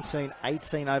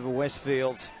 19-18 over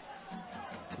Westfield.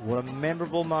 What a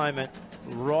memorable moment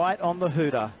right on the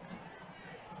hooter.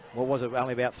 What was it,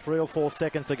 only about 3 or 4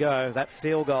 seconds to go. That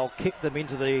field goal kicked them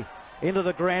into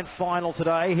the grand final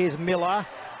today. Here's Miller.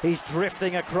 He's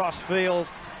drifting across field.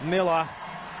 Miller.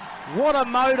 What a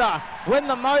motor. When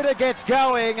the motor gets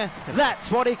going,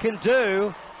 that's what he can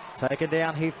do. Taken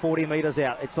down here 40 metres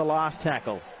out. It's the last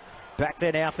tackle. Back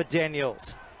there now for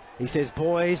Daniels. He says,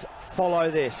 boys,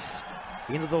 follow this.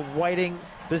 Into the waiting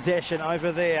possession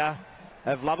over there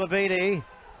of Lababidi.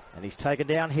 And he's taken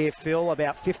down here, Phil,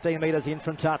 about 15 metres in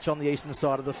from touch on the eastern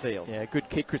side of the field. Yeah, good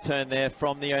kick return there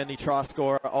from the only try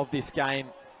scorer of this game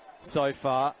so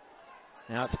far.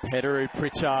 Now it's Petteru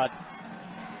Pritchard.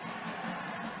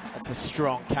 That's a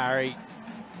strong carry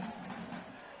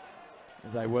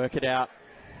as they work it out.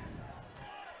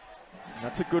 And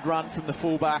that's a good run from the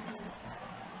fullback,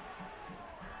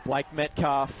 Blake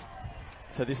Metcalf.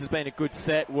 So this has been a good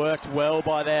set, worked well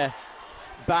by their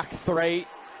back three.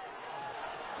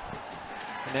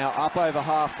 Now up over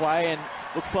halfway, and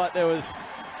looks like there was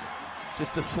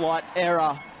just a slight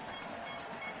error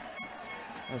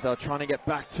as they were trying to get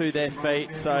back to their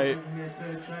feet. So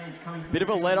a bit of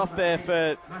a let-off there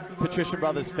for Patrician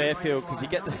Brothers Fairfield, because you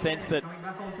get the sense that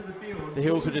the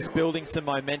Hills were just building some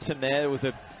momentum there. It was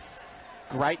a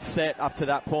great set up to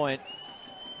that point.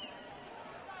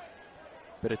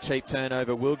 But a cheap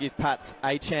turnover will give Pats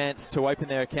a chance to open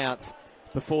their accounts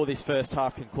before this first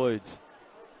half concludes.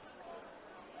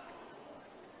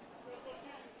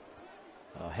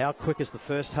 Oh, how quick has the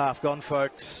first half gone,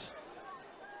 folks?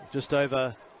 Just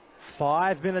over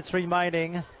 5 minutes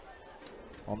remaining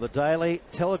on the Daily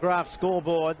Telegraph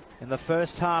scoreboard in the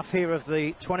first half here of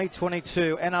the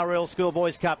 2022 NRL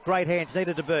Schoolboys Cup. Great hands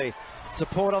needed to be.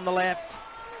 Support on the left.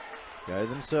 Go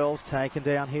themselves, taken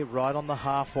down here right on the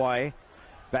halfway.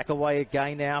 Back away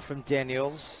again now from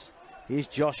Daniels. Here's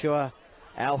Joshua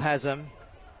Al-Hazem.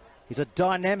 He's a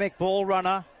dynamic ball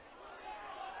runner.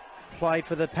 Played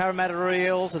for the Parramatta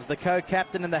Eels as the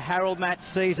co-captain in the Harold match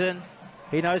season.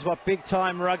 He knows what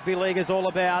big-time rugby league is all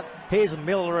about. Here's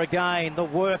Miller again, the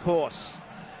workhorse,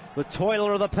 the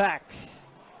toiler of the pack.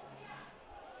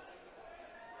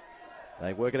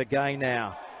 They work it again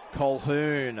now.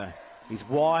 Colhoun. He's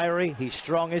wiry, he's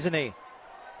strong, isn't he?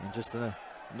 And just an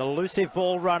elusive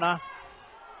ball runner.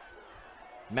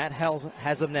 Matt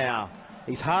has him now.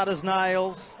 He's hard as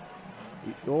nails.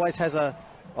 He always has a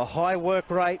high work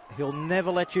rate. He'll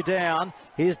never let you down.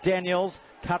 Here's Daniels,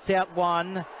 cuts out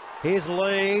one. Here's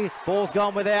Lee, ball's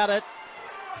gone without it.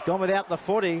 It's gone without the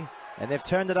footy, and they've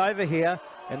turned it over here,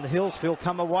 and the Hillsville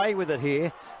come away with it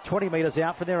here, 20 metres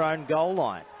out from their own goal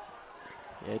line.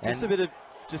 Yeah, just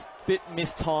a bit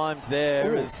mistimed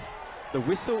there. Ooh. As the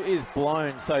whistle is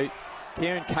blown, so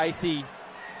Kieran Casey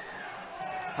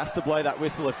has to blow that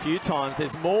whistle a few times.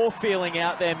 There's more feeling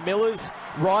out there. Miller's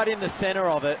right in the centre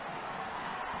of it.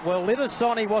 Well,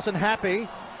 Litasoni wasn't happy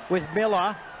with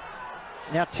Miller.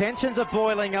 Now tensions are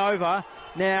boiling over.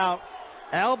 Now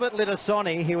Albert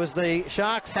Litasoni, he was the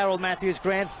Sharks Harold Matthews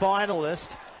grand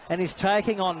finalist, and he's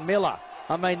taking on Miller.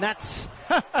 I mean, that's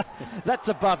that's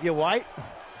above your weight.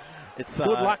 It's good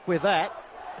luck with that.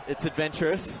 It's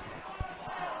adventurous,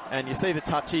 and you see the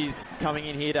touchies coming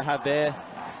in here to have their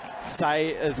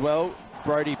say as well.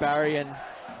 Brodie Barry and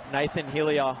Nathan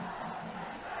Hillier.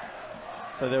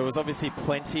 So there was obviously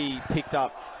plenty picked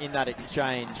up in that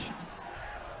exchange.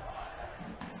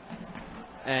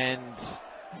 And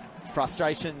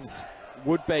frustrations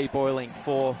would be boiling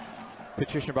for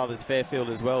Patrician Brothers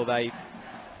Fairfield as well. They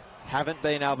haven't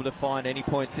been able to find any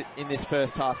points in this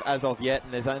first half as of yet,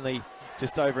 and there's only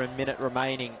just over a minute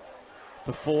remaining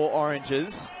before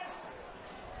Oranges.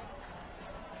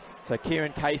 So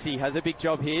Kieran Casey has a big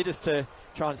job here just to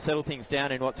try and settle things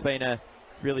down in what's been a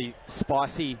really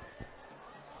spicy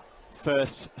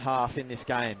first half in this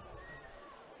game.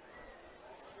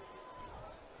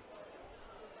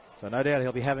 So no doubt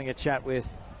he'll be having a chat with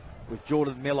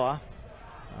Jordan Miller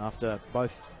after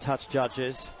both touch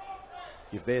judges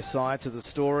give their side to the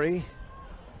story.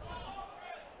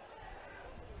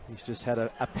 He's just had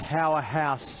a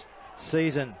powerhouse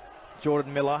season,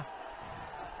 Jordan Miller.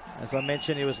 As I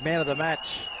mentioned, he was man of the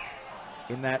match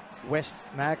in that West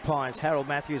Magpies Harold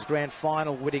Matthews grand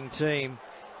final winning team.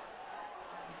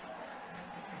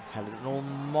 Had an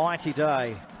almighty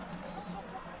day,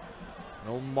 an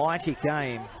almighty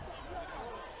game.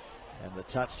 And the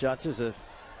touch judges have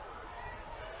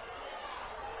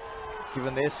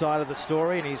given their side of the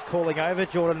story, and he's calling over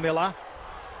Jordan Miller.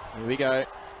 Here we go.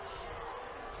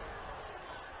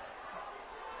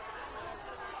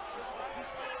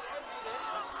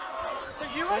 So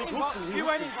you weren't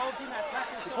involved in that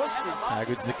tackle. How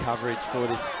good's the coverage for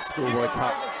this Schoolboy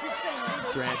Cup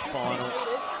grand final?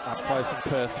 Up close and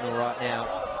personal right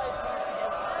now.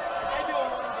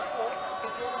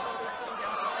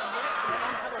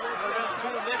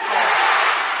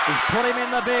 He's put him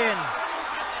in the bin.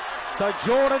 So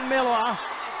Jordan Miller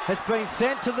has been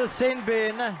sent to the sin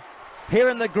bin here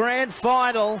in the grand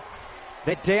final.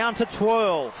 They're down to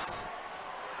 12.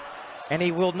 And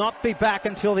he will not be back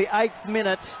until the 8th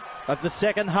minute of the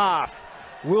second half.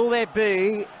 Will there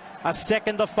be a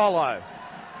second to follow?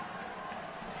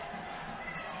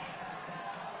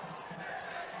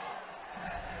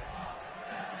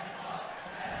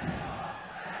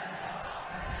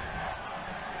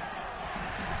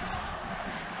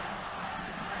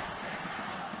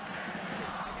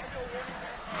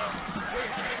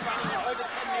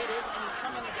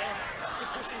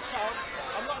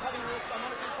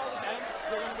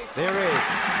 There is.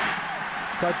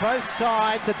 So both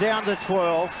sides are down to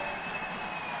 12.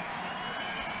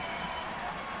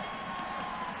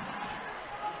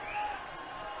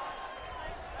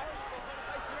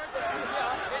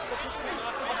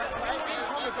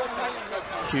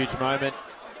 Huge moment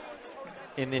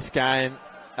in this game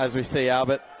as we see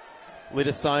Albert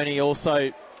Litasoni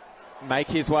also make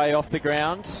his way off the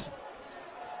ground.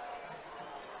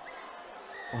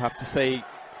 We'll have to see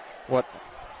what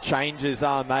changes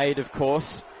are made, of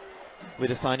course.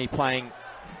 Litasoni playing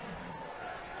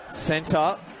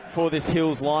centre for this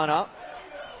Hills lineup.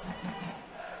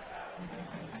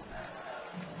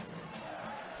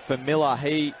 For Miller,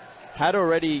 he had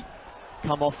already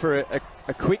come off for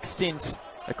a quick stint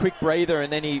a quick breather,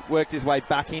 and then he worked his way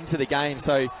back into the game.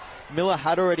 So Miller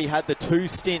had already had the 2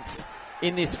 stints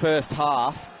in this first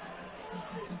half,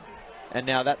 and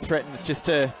now that threatens just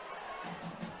to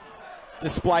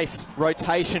displace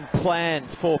rotation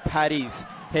plans for Paddy's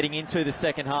heading into the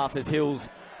second half as Hills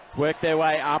work their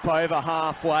way up over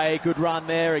halfway. Good run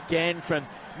there again from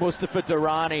Mustafa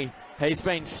Durrani. He's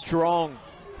been strong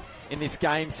in this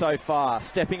game so far.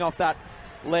 Stepping off that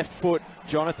left foot,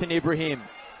 Jonathan Ibrahim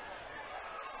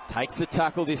takes the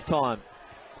tackle this time.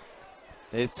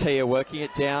 There's Tia working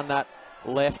it down that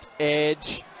left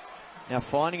edge. Now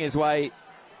finding his way,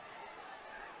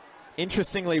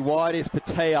 interestingly wide, is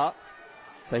Patea.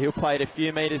 So he'll play it a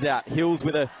few metres out. Hills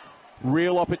with a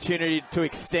real opportunity to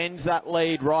extend that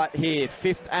lead right here.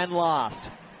 5th and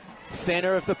last.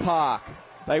 Centre of the park.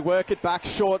 They work it back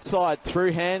short side.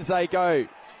 Through hands they go.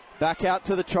 Back out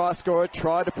to the try scorer.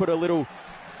 Tried to put a little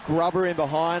grubber in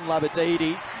behind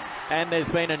Labadidi. And there's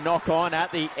been a knock on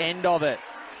at the end of it.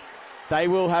 They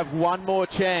will have one more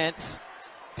chance.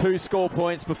 2 score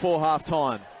points before half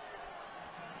time.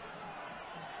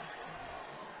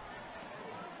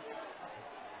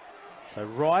 So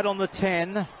right on the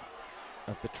 10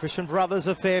 of Patrician Brothers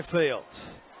of Fairfield.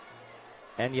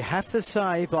 And you have to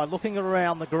say, by looking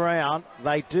around the ground,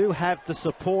 they do have the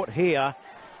support here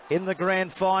in the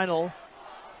grand final.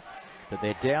 But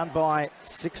they're down by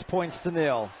 6 points to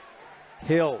 0.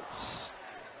 Hills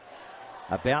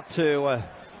about to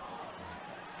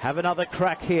have another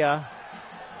crack here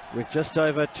with just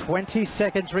over 20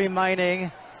 seconds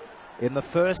remaining in the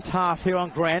first half here on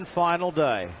grand final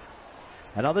day.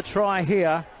 Another try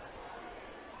here.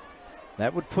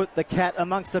 That would put the cat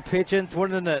amongst the pigeons,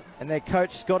 wouldn't it? And their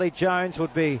coach, Scotty Jones,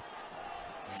 would be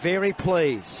very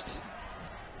pleased.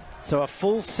 So a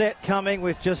full set coming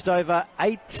with just over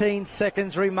 18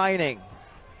 seconds remaining.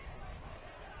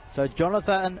 So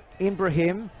Jonathan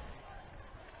Ibrahim,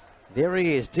 there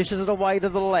he is, dishes it away to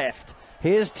the left.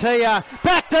 Here's Tia,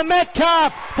 back to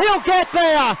Metcalf, he'll get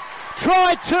there.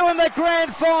 Try 2 in the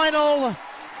grand final.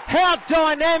 How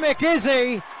dynamic is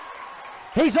he?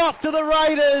 He's off to the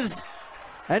Raiders,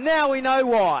 and now we know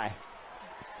why.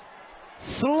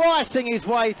 Slicing his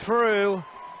way through,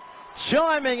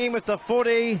 chiming in with the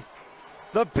footy.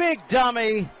 The big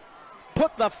dummy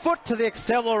put the foot to the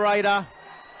accelerator.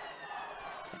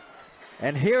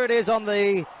 And here it is on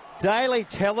the Daily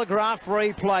Telegraph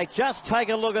replay. Just take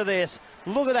a look at this.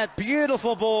 Look at that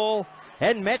beautiful ball.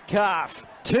 And Metcalf,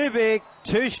 too big,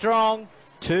 too strong,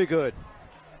 too good.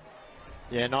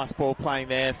 Yeah, nice ball playing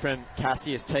there from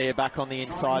Cassius Tia back on the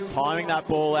inside, timing that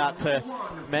ball out to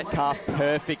Metcalf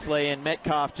perfectly, and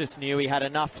Metcalf just knew he had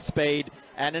enough speed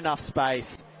and enough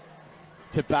space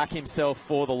to back himself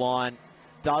for the line.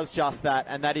 Does just that,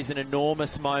 and that is an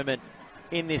enormous moment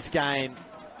in this game.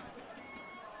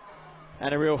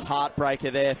 And a real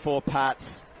heartbreaker there for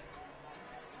Pats.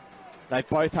 They've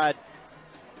both had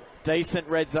decent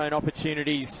red zone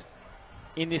opportunities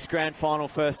in this grand final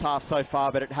first half so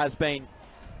far, but it has been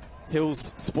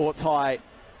Hills Sports High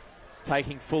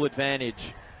taking full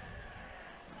advantage.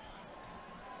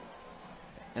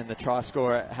 And the try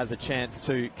scorer has a chance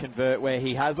to convert where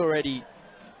he has already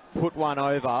put one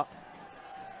over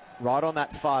right on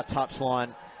that far touchline,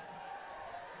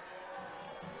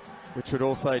 which would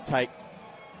also take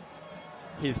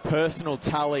his personal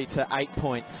tally to 8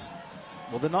 points.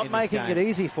 Well, they're not making it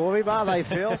easy for him, are they,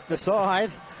 Phil? The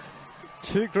side.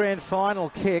 2 grand final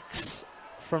kicks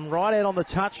from right out on the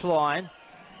touchline.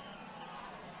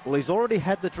 Well, he's already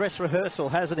had the dress rehearsal,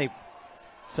 hasn't he?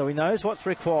 So he knows what's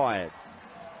required.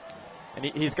 And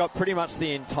he's got pretty much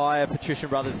the entire Patrician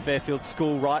Brothers Fairfield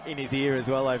school right in his ear as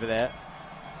well over there.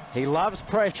 He loves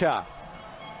pressure.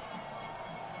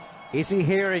 Is he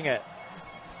hearing it?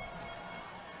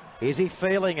 Is he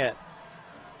feeling it?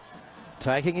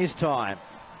 Taking his time.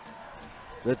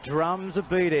 The drums are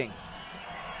beating.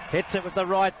 Hits it with the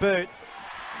right boot.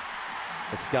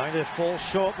 It's going to fall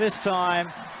short this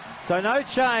time. So no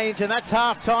change, and that's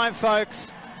half time, folks.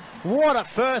 What a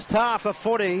first half of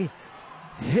footy.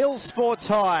 Hills Sports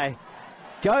High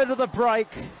go to the break,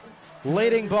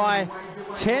 leading by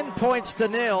 10 points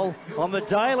to 0 on the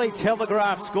Daily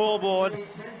Telegraph scoreboard.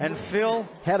 And Phil,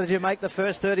 how did you make the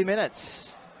first 30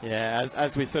 minutes? Yeah,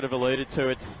 as we sort of alluded to,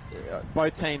 it's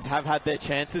both teams have had their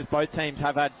chances. Both teams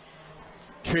have had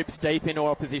trips deep into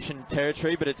opposition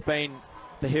territory, but it's been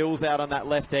the Hills out on that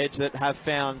left edge that have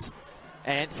found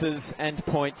answers and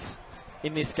points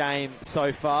in this game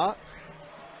so far.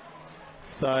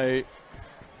 So,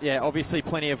 yeah, obviously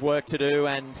plenty of work to do,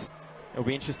 and it'll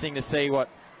be interesting to see what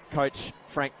Coach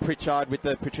Frank Pritchard with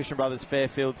the Patrician Brothers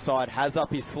Fairfield side has up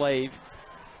his sleeve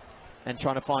and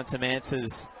trying to find some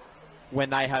answers when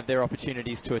they have their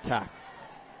opportunities to attack.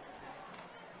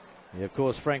 Yeah, of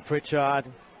course, Frank Pritchard,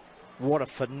 what a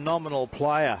phenomenal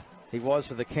player he was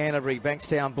for the Canterbury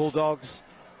Bankstown Bulldogs,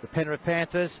 the Penrith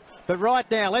Panthers. But right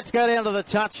now, let's go down to the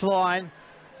touchline.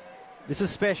 This is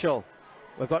special.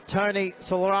 We've got Tony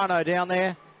Solorano down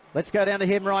there. Let's go down to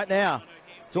him right now.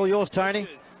 It's all yours, Tony.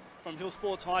 From Hill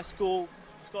Sports High School,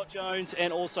 Scott Jones,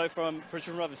 and also from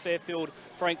Brisbane Rugby Fairfield,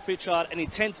 Frank Pritchard. An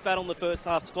intense battle in the first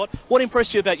half, Scott. What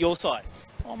impressed you about your side?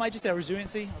 Oh, mate, just our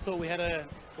resiliency. I thought we had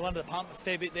we under the pump a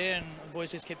fair bit there, and the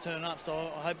boys just kept turning up. So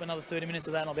I hope another 30 minutes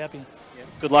of that, and I'll be happy. Yeah.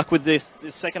 Good luck with this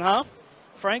second half.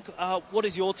 Frank, what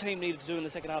does your team need to do in the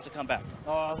second half to come back?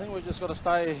 I think we've just got to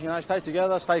stay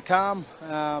together, stay calm.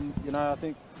 I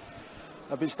think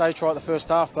a bit stage fright the first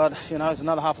half, but it's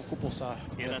another half of football. So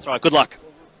yeah, that's right. Good luck.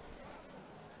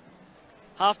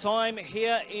 Half time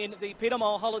here in the Peter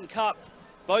Mulholland Cup.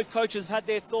 Both coaches have had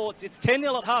their thoughts. It's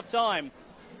 10-0 at half time,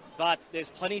 but there's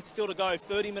plenty still to go.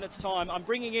 30 minutes time. I'm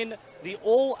bringing in the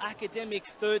all-academic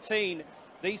 13.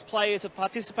 These players have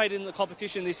participated in the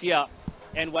competition this year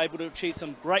and were able to achieve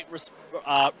some great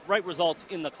results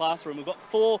in the classroom. We've got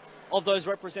 4 of those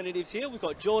representatives here. We've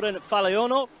got Jordan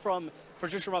Faleono from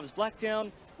Patricia Rovers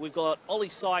Blacktown. We've got Ollie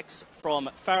Sykes from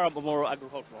Farah Memorial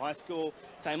Agricultural High School,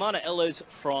 Taimana Ellers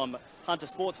from Hunter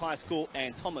Sports High School,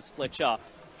 and Thomas Fletcher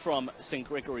from St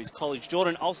Gregory's College.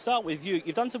 Jordan, I'll start with you.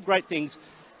 You've done some great things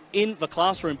in the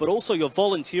classroom, but also you're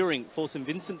volunteering for St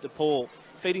Vincent de Paul,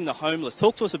 feeding the homeless.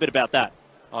 Talk to us a bit about that.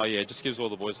 Oh yeah, it just gives all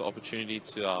the boys the opportunity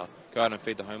to go out and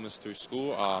feed the homeless through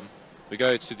school. We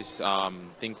go to this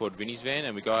thing called Vinnie's Van,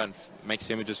 and we go out and make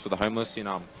sandwiches for the homeless in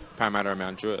Parramatta and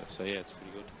Mount Druitt. So yeah, it's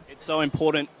pretty good. It's so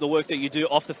important, the work that you do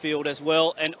off the field as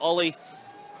well. And Ollie,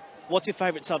 what's your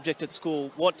favourite subject at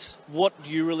school? What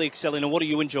do you really excel in, and what do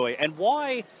you enjoy? And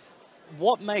why?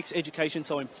 What makes education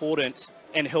so important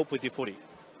and help with your footy?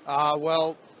 I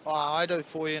do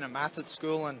 4-year in math at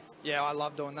school, and yeah, I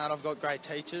love doing that. I've got great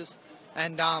teachers.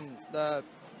 And why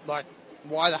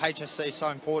the HSC is so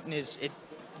important is it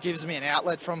gives me an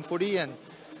outlet from footy and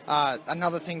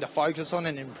another thing to focus on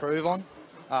and improve on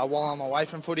while I'm away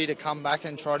from footy, to come back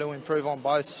and try to improve on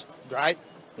both. Great,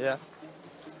 yeah.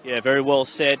 Yeah, very well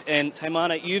said. And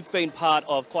Taimana, you've been part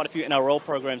of quite a few NRL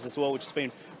programs as well, which has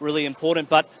been really important.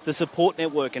 But the support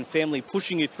network and family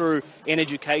pushing you through in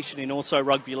education and also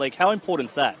rugby league, how important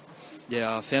is that?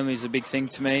 Yeah, family is a big thing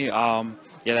to me.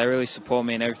 Yeah, they really support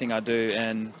me in everything I do,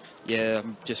 and yeah,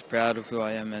 I'm just proud of who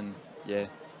I am, and yeah,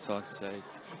 that's all I can say.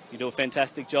 You do a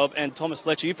fantastic job. And Thomas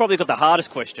Fletcher, you've probably got the hardest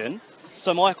question.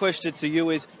 So my question to you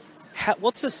is,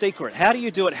 what's the secret? How do you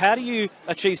do it? How do you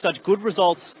achieve such good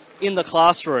results in the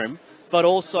classroom, but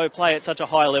also play at such a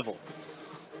high level?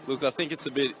 Look, I think it's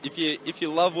a bit, if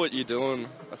you love what you're doing,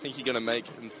 I think you're going to make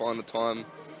and find the time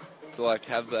to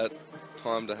have that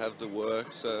time to have the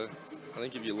work. So I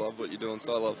think if you love what you're doing,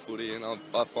 so I love footy, and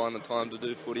I find the time to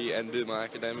do footy and do my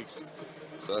academics.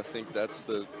 So I think that's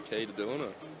the key to doing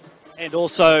it. And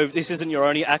also, this isn't your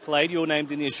only accolade. You're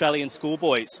named in the Australian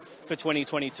Schoolboys for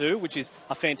 2022, which is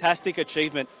a fantastic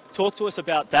achievement. Talk to us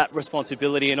about that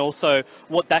responsibility and also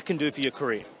what that can do for your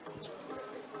career.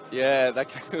 Yeah,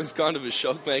 it was kind of a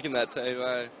shock making that team,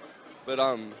 eh? But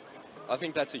I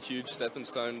think that's a huge stepping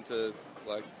stone to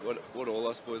what all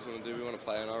us boys want to do. We want to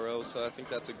play NRL, so I think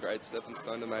that's a great stepping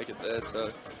stone to make it there.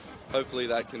 So hopefully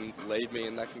that can lead me,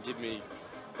 and that can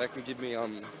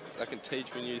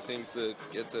teach me new things to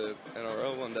get to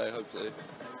NRL one day, hopefully.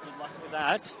 Good luck with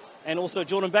that. And also,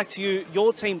 Jordan, back to you.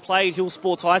 Your team played Hill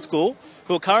Sports High School,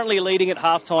 who are currently leading at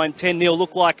halftime 10-0.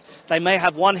 Look like they may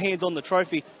have one hand on the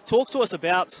trophy. Talk to us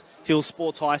about Hill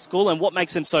Sports High School and what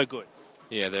makes them so good.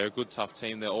 Yeah, they're a good, tough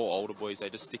team. They're all older boys. They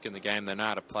just stick in the game. They know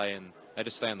how to play, and they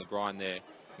just stay on the grind there.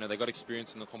 They got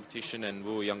experience in the competition, and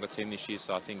we were a younger team this year,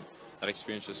 so I think that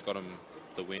experience just got them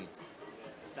the win.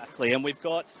 Exactly. And we've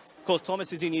got, of course,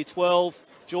 Thomas is in year 12,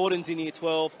 Jordan's in year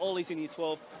 12, Ollie's in year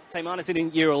 12, Taimana's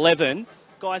in year 11.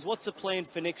 Guys, what's the plan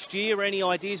for next year? Any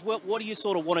ideas? What do you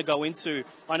sort of want to go into?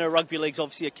 I know rugby league's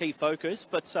obviously a key focus,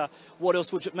 but what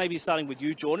else would you, maybe starting with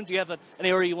you, Jordan, do you have an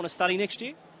area you want to study next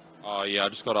year? Oh yeah, I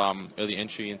just got early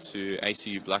entry into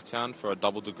ACU Blacktown for a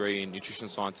double degree in nutrition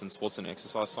science and sports and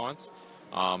exercise science.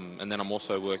 And then I'm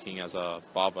also working as a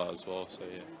barber as well, so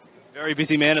yeah. Very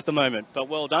busy man at the moment, but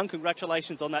well done.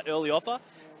 Congratulations on that early offer.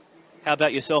 How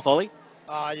about yourself, Ollie?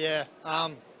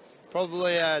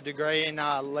 Probably a degree in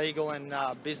legal and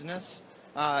business,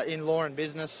 in law and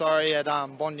business, at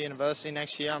Bond University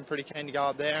next year. I'm pretty keen to go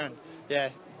up there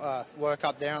and, work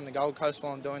up there on the Gold Coast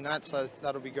while I'm doing that, so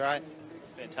that'll be great.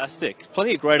 Fantastic.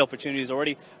 Plenty of great opportunities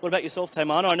already. What about yourself,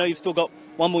 Taimana? I know you've still got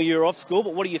one more year off school,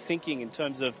 but what are you thinking in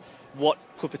terms of what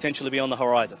could potentially be on the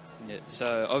horizon? Yeah,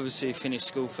 so obviously finish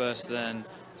school first, then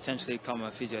potentially become a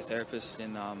physiotherapist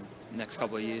in the next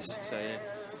couple of years. So yeah.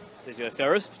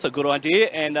 Physiotherapist, it's a good idea.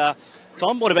 And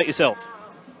Tom, what about yourself?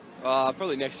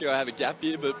 Probably next year I have a gap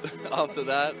year, but after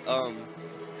that,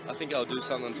 I think I'll do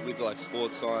something with like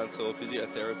sports science or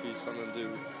physiotherapy, something to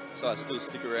do, so I still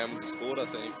stick around with the sport, I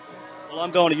think. Well,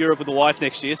 I'm going to Europe with the wife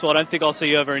next year, so I don't think I'll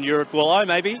see you over in Europe, will I?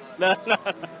 Maybe? No.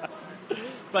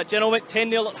 But gentlemen,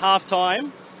 10-0 at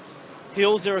half-time.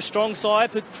 Hills, they're a strong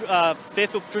side.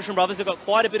 Fairfield Patrician Brothers have got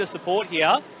quite a bit of support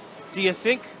here. Do you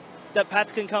think that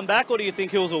Pats can come back, or do you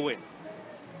think Hills will win?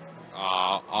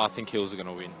 I think Hills are going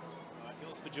to win.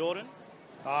 Hills for Jordan?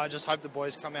 I just hope the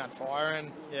boys come out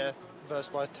firing, versus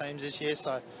both teams this year,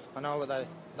 so I know what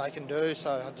they can do,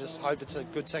 so I just hope it's a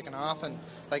good second half and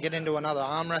they get into another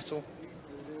arm wrestle.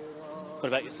 What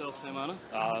about yourself, Tamana?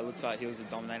 It looks like Hills are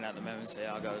dominating at the moment, so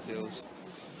yeah, I'll go with Hills.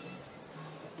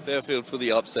 Fairfield for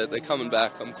the upset. They're coming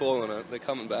back. I'm calling it. They're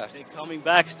coming back. They're coming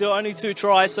back. Still only 2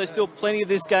 tries, so still plenty of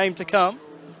this game to come.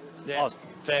 Yeah,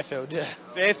 Fairfield, yeah.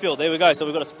 Fairfield, there we go. So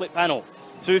we've got a split panel.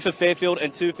 2 for Fairfield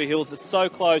and 2 for Hills. It's so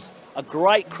close. A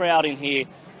great crowd in here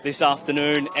this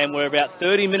afternoon, and we're about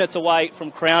 30 minutes away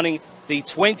from crowning the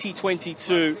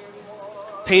 2022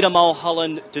 Peter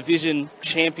Mulholland Division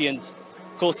champions.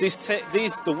 Of course,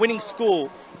 the winning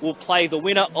school will play the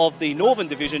winner of the Northern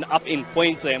Division up in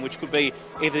Queensland, which could be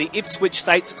either the Ipswich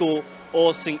State School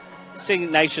or St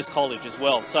Ignatius College as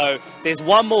well. So there's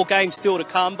one more game still to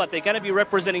come, but they're going to be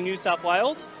representing New South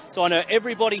Wales. So I know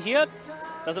everybody here,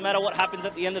 doesn't matter what happens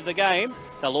at the end of the game,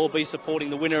 they'll all be supporting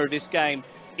the winner of this game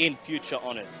in future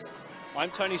honours. I'm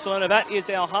Tony Salerno. That is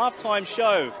our halftime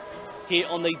show here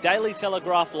on the Daily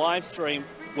Telegraph live stream.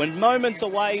 We're moments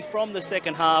away from the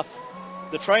second half.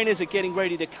 The trainers are getting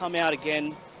ready to come out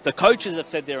again. The coaches have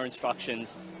said their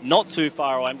instructions, not too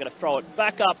far away. I'm going to throw it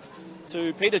back up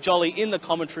to Peter Jolly in the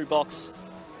commentary box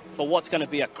for what's going to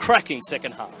be a cracking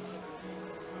second half.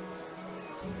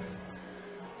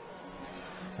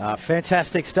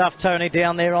 Fantastic stuff, Tony,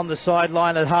 down there on the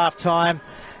sideline at halftime.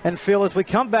 And Phil, as we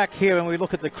come back here and we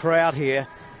look at the crowd here,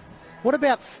 what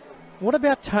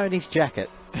about Tony's jacket?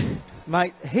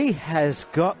 Mate, he has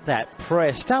got that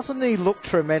press. Doesn't he look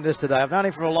tremendous today? I've known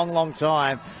him for a long, long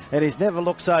time, and he's never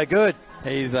looked so good.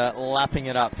 He's lapping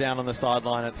it up down on the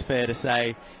sideline, it's fair to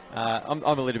say. I'm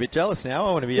a little bit jealous now.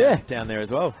 I want to be down there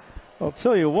as well. I'll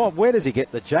tell you what, where does he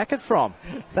get the jacket from?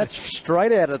 That's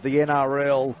straight out of the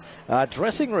NRL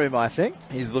dressing room, I think.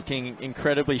 He's looking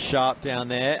incredibly sharp down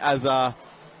there, as are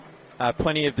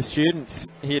plenty of the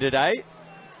students here today.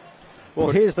 Well,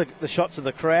 here's the shots of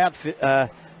the crowd,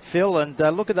 Phil, and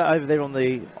look at that over there on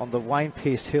the Wayne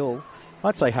Pearce Hill.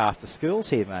 I'd say half the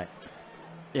school's here, mate.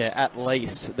 Yeah, at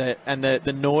least.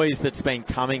 The noise that's been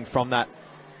coming from that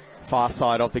far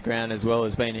side of the ground as well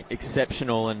has been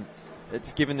exceptional, and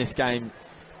it's given this game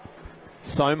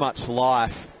so much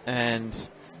life, and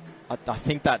I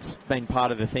think that's been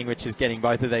part of the thing which is getting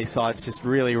both of these sides just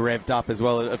really revved up as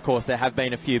well. Of course, there have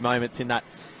been a few moments in that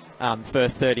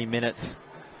first 30 minutes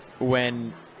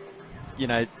when, you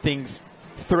know, things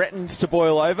threatened to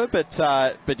boil over, but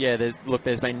yeah,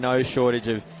 there's been no shortage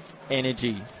of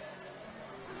energy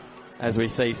as we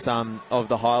see some of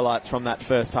the highlights from that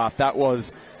first half. That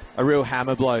was a real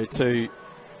hammer blow to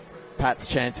Pat's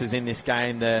chances in this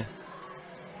game. The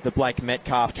Blake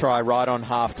Metcalf try right on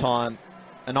half-time.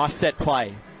 A nice set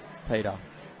play, Peter.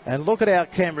 And look at our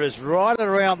cameras right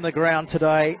around the ground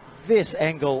today. This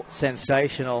angle,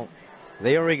 sensational.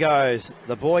 There he goes,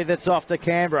 the boy that's off to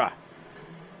Canberra.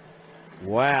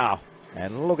 Wow.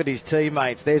 And look at his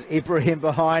teammates. There's Ibrahim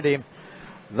behind him.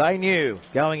 They knew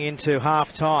going into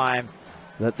half-time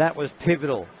that was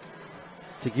pivotal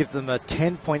to give them a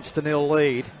 10-0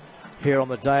 lead here on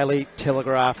the Daily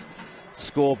Telegraph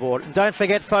scoreboard. And don't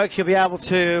forget, folks, you'll be able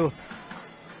to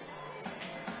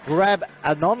grab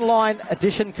an online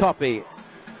edition copy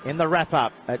in the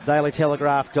wrap-up at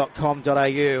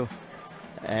dailytelegraph.com.au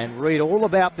and read all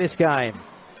about this game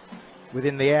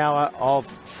within the hour of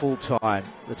full time.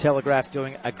 The Telegraph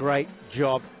doing a great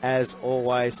job as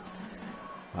always.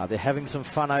 They're having some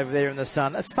fun over there in the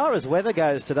sun. As far as weather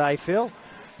goes today, Phil,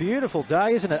 beautiful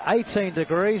day, isn't it? 18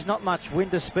 degrees, not much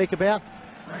wind to speak about.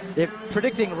 They're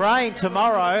predicting rain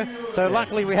tomorrow, so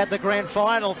luckily we had the grand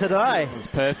final today. It was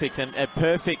perfect, and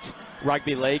perfect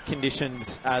rugby league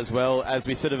conditions as well as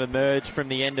we sort of emerge from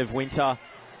the end of winter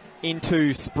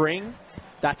into spring.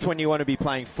 That's when you want to be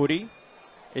playing footy.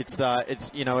 It's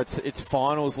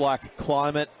finals like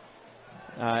climate.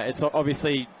 It's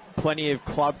obviously plenty of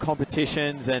club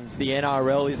competitions, and the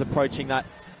NRL is approaching that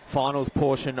finals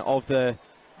portion of the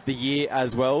year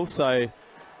as well. So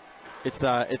it's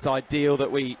ideal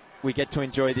that we get to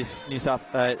enjoy this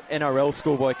NRL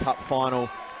Schoolboy Cup final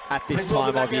at this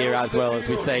time of year, as well as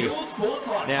we see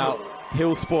now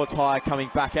Hill Sports High coming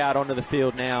back out onto the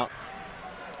field now.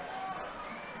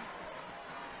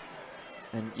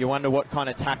 And you wonder what kind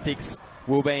of tactics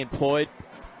will be employed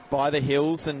by the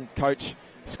Hills and Coach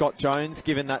Scott Jones,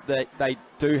 given that they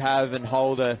do have and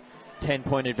hold a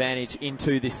 10-point advantage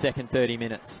into this second 30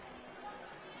 minutes.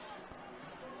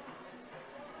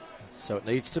 So it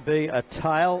needs to be a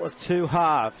tale of two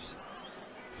halves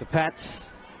for Pats.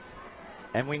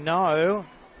 And we know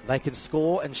they can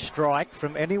score and strike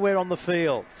from anywhere on the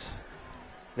field.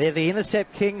 They're the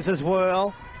intercept kings as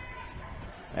well.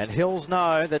 And Hills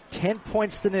know that 10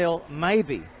 points to nil,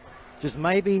 maybe, just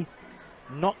maybe,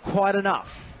 not quite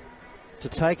enough to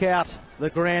take out the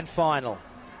grand final.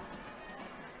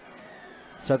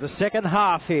 So the second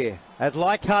half here at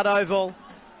Leichhardt Oval,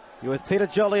 you're with Peter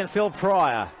Jolly and Phil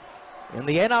Pryor in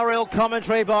the NRL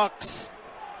commentary box.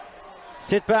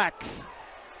 Sit back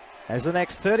as the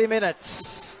next 30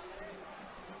 minutes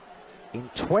in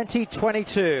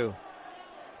 2022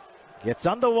 gets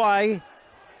underway.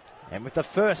 And with the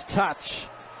first touch,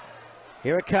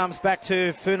 here it comes back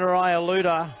to Funariya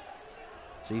Luda.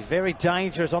 She's very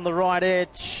dangerous on the right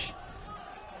edge.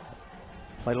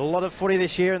 Played a lot of footy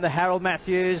this year in the Harold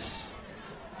Matthews.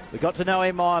 We got to know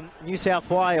him on New South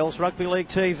Wales Rugby League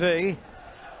TV.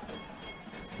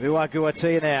 Mua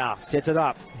Guatia now sets it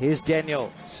up. Here's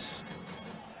Daniels.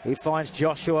 He finds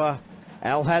Joshua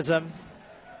Al-Hazem.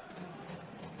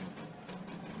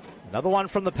 Another one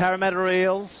from the Parramatta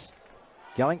Eels.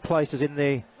 Going places in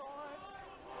the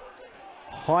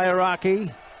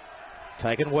hierarchy.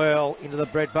 Taken well into the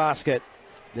breadbasket.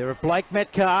 There are Blake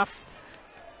Metcalf.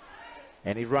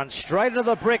 And he runs straight into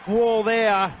the brick wall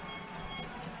there.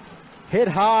 Hit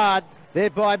hard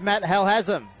there by Matt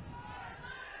Al-Hazem.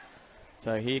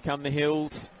 So here come the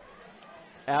Hills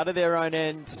out of their own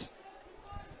end.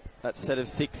 That set of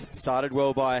 6 started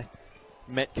well by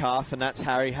Metcalf, and that's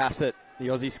Harry Hassett, the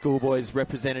Aussie Schoolboys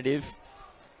representative,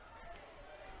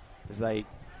 as they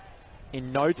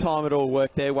in no time at all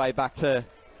work their way back to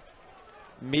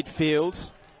midfield.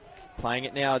 Playing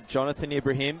it now, Jonathan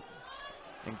Ibrahim.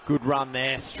 And good run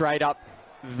there, straight up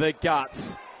the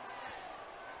guts.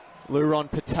 Luron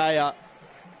Patea.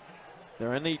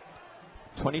 They're only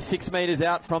 26 metres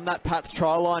out from that Pats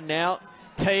try line now.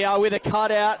 Tia with a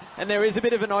cutout, and there is a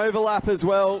bit of an overlap as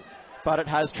well, but it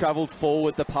has travelled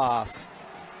forward the pass.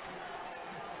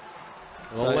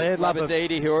 Well, So Laird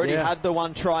Labadidi, who already had the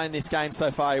one try in this game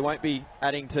so far, he won't be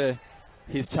adding to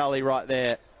his tally right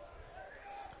there.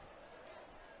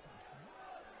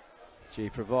 He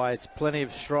provides plenty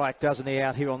of strike, doesn't he,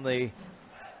 out here on the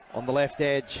left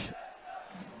edge.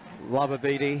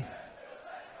 Labadidi.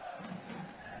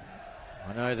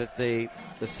 I know that the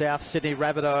South Sydney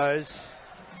Rabbitohs,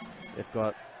 they've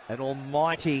got an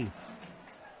almighty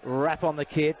rap on the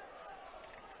kit.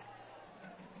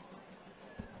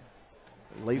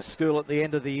 Leave school at the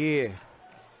end of the year.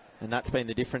 And that's been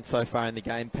the difference so far in the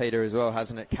game, Peter, as well,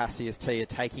 hasn't it? Cassius Tia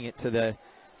taking it to the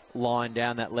line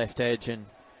down that left edge and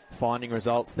finding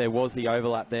results. There was the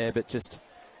overlap there, but just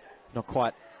not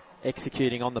quite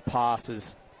executing on the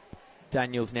passes.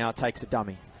 Daniels now takes a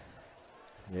dummy.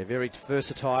 Yeah, very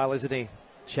versatile, isn't he,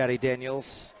 Chatty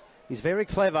Daniels? He's very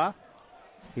clever.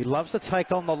 He loves to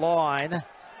take on the line.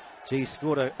 He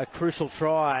scored a crucial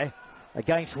try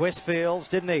against Westfields,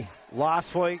 didn't he,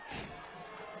 last week?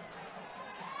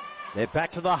 They're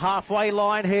back to the halfway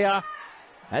line here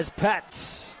as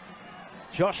Pats.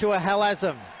 Joshua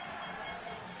Al-Hazem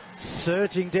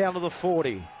surging down to the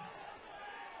 40.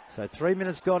 So 3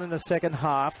 minutes gone in the second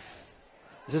half.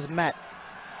 This is Matt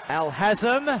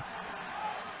Al-Hazem.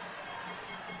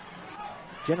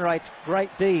 Generates great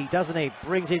D, doesn't he?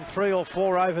 Brings in 3 or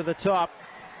 4 over the top.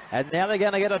 And now they're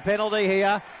going to get a penalty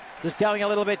here. Just going a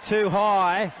little bit too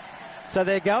high. So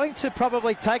they're going to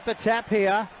probably take the tap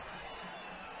here.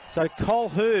 So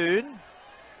Colhoun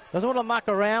doesn't want to muck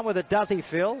around with it, does he,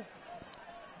 Phil?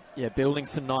 Yeah, building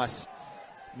some nice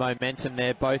momentum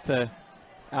there. Both the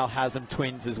Al-Hazem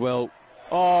twins as well.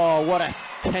 Oh, what a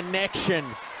connection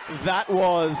that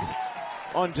was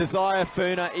on Josiah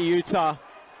Funa Iuta,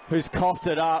 who's coughed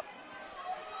it up.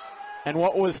 And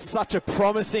what was such a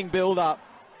promising build-up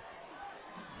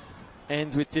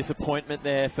ends with disappointment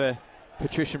there for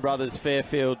Patrician Brothers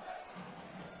Fairfield.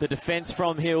 The defence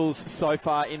from Hills so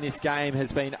far in this game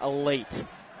has been elite.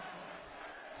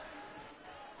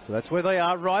 So that's where they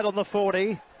are, right on the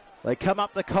 40. They come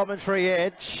up the commentary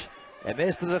edge. And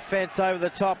there's the defence over the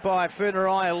top by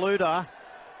Funariya Luda.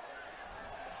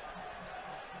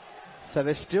 So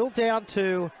they're still down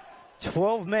to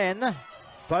 12 men,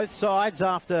 both sides,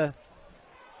 after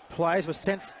players were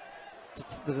sent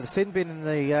to the sin bin in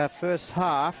the first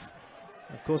half.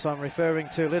 Of course, I'm referring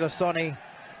to Litasoni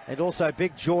and also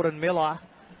big Jordan Miller.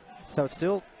 So it's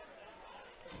still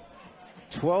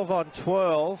 12 on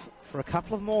 12 for a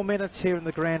couple of more minutes here in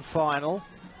the grand final.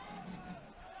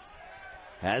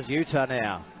 Has Utah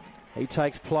now. He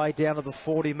takes play down to the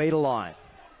 40-metre line.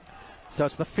 So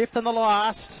it's the fifth and the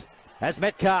last. As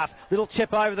Metcalf, little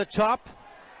chip over the top.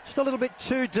 Just a little bit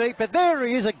too deep, but there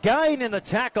he is again in the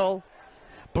tackle.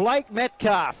 Blake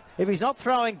Metcalf, if he's not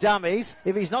throwing dummies,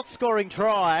 if he's not scoring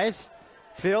tries,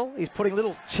 Phil, he's putting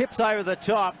little chips over the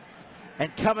top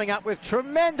and coming up with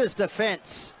tremendous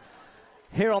defence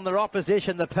here on their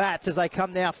opposition, the Pats, as they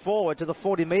come now forward to the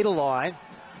 40-metre line.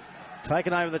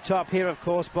 Taken over the top here, of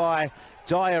course, by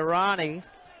Diarani.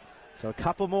 So a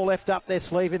couple more left up their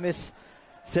sleeve in this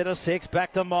set of six.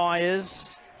 Back to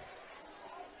Myers.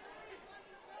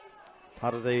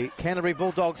 Part of the Canterbury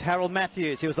Bulldogs, Harold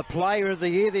Matthews. He was the player of the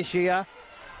year this year.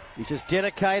 He's just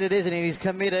dedicated, isn't he? He's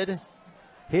committed.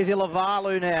 Here's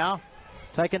Ilavalu now.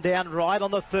 Taken down right on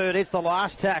the 30. It's the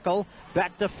last tackle.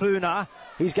 Back to Funa.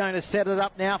 He's going to set it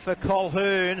up now for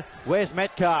Colhoun. Where's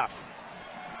Metcalf?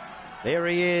 There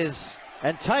he is.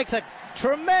 And takes a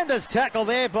tremendous tackle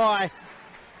there by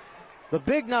the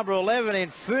big number 11 in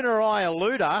Funerai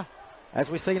Aluda. As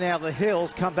we see now the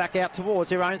Hills come back out towards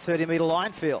their own 30-metre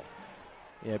line field.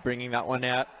 Yeah, bringing that one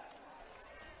out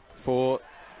for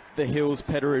the Hills,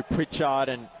 Petteru Pritchard.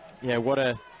 And yeah, what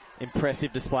a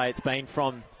impressive display it's been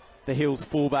from the Hills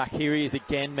fullback. Here he is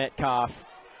again, Metcalf.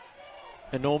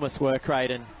 Enormous work rate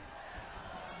and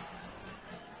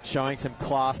showing some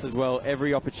class as well.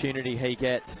 Every opportunity he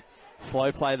gets.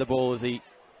 Slow play the ball as he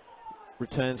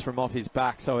returns from off his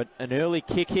back. So an early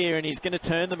kick here, and he's going to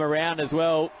turn them around as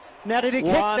well. Now did he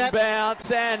kick one that?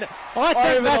 Bounce and I think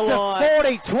over that's the line.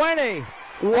 A 40-20.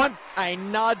 What a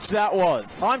nudge that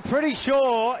was. I'm pretty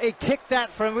sure he kicked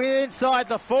that from inside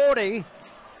the 40,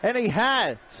 and he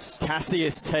has.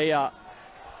 Cassius Tia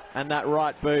and that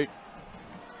right boot.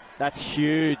 That's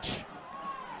huge.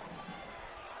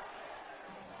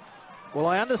 Well,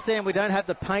 I understand we don't have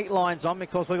the paint lines on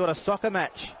because we've got a soccer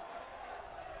match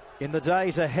in the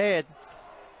days ahead.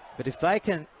 But if they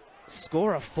can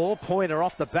score a 4-pointer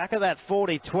off the back of that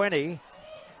 40-20,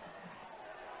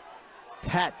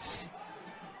 Pats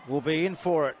will be in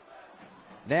for it.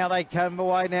 Now they come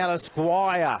away now to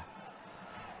Squire.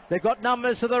 They've got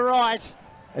numbers to the right.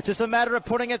 It's just a matter of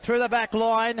putting it through the back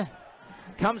line.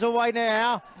 Comes away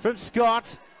now from Scott.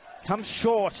 Comes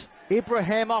short.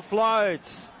 Ibrahim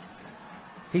offloads.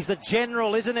 He's the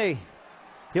general, isn't he?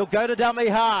 He'll go to dummy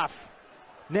half.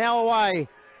 Now away.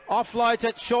 Offloads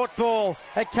it, short ball.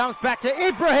 It comes back to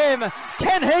Ibrahim.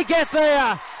 Can he get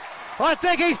there? I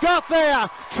think he's got there.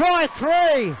 Try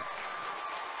three.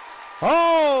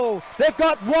 Oh, they've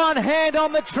got one hand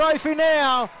on the trophy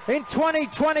now in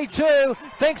 2022,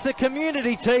 thanks to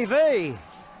Community TV.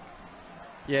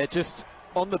 Yeah, just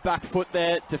on the back foot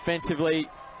there defensively.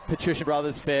 Patricia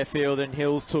Brothers, Fairfield and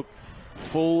Hills took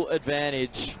full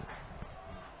advantage.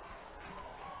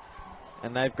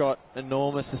 And they've got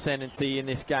enormous ascendancy in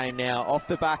this game now. Off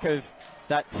the back of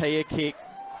that Tia kick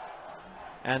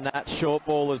and that short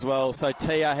ball as well. So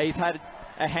Tia, he's had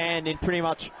a hand in pretty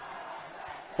much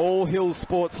all Hills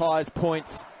Sports High's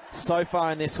points so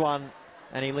far in this one.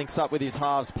 And he links up with his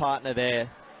halves partner there.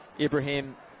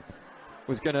 Ibrahim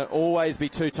was going to always be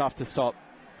too tough to stop.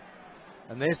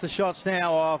 And there's the shots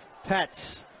now of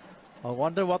Pats. I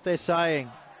wonder what they're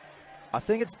saying. I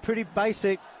think it's pretty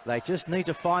basic. They just need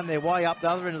to find their way up the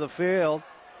other end of the field.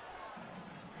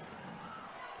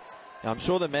 Now, I'm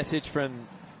sure the message from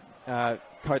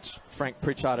Coach Frank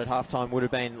Pritchard at halftime would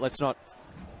have been, let's not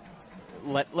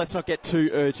get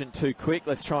too urgent too quick.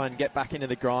 Let's try and get back into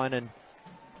the grind and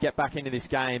get back into this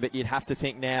game. But you'd have to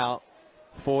think now,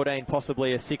 14,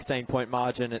 possibly a 16-point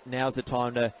margin. Now's the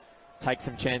time to take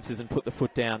some chances and put the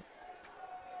foot down.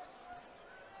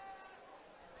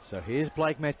 So here's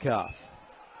Blake Metcalf.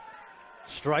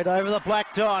 Straight over the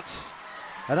black dot.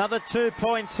 Another 2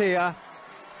 points here.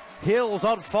 Hills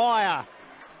on fire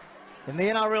in the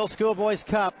NRL Schoolboys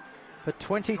Cup for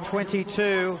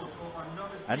 2022.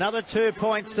 Another 2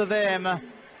 points to them.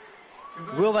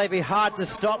 Will they be hard to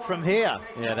stop from here?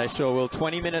 Yeah, they sure will.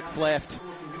 20 minutes left.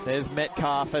 There's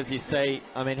Metcalf, as you see.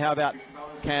 I mean, how about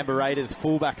Canberra Raiders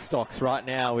fullback stocks right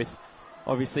now with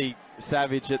obviously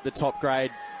Savage at the top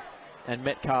grade and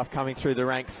Metcalf coming through the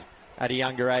ranks at a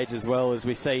younger age as well, as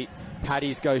we see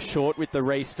Paddy's go short with the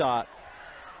restart.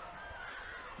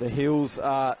 The Hills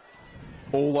are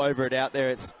all over it out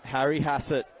there. It's Harry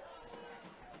Hassett,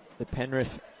 the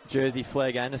Penrith jersey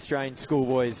flag and Australian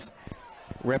schoolboys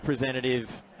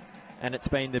representative, and it's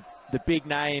been the big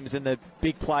names and the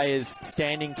big players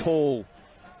standing tall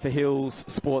for Hills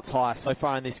Sports High so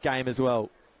far in this game as well.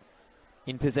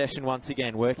 In possession once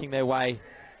again, working their way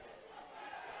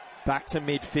back to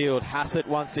midfield. Hassett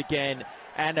once again,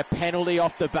 and a penalty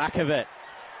off the back of it.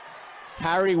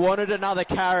 Harry wanted another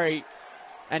carry,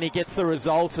 and he gets the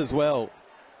result as well.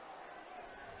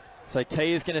 So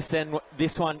T is going to send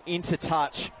this one into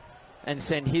touch and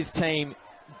send his team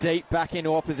deep back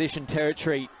into opposition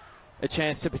territory. A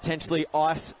chance to potentially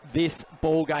ice this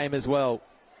ball game as well.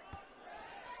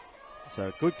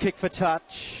 So good kick for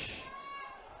touch,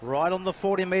 right on the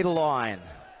 40-metre line.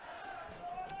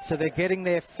 So they're getting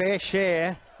their fair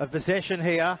share of possession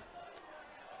here.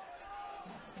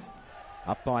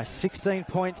 Up by 16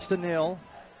 points to nil.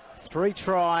 3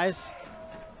 tries,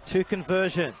 2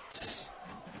 conversions.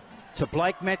 To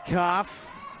Blake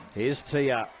Metcalf. Here's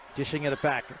Tia dishing it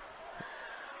back.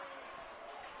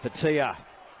 For Tia,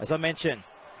 as I mentioned,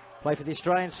 play for the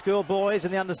Australian schoolboys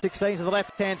and the under-16s on the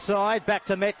left-hand side. Back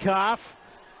to Metcalf.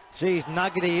 Geez,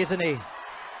 nuggety, isn't he?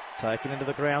 Taken into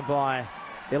the ground by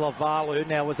Ilavalu.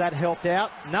 Now, was that helped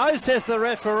out? No, says the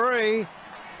referee.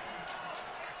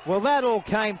 Well, that all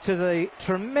came to the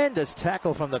tremendous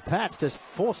tackle from the Pats, just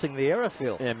forcing the error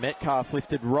field. Yeah, Metcalf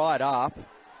lifted right up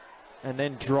and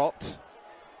then dropped.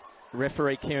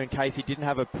 Referee Kieran Casey didn't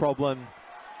have a problem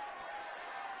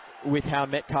with how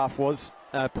Metcalf was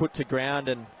put to ground,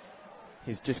 and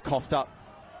he's just coughed up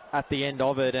at the end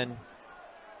of it, and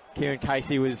Kieran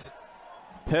Casey was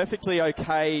perfectly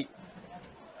okay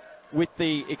with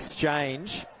the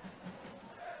exchange.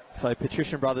 So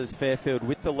Patrician Brothers Fairfield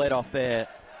with the let off there.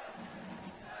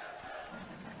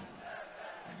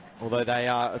 Although they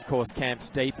are, of course,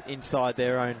 camped deep inside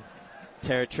their own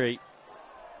territory,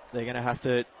 they're going to have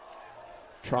to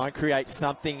try and create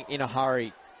something in a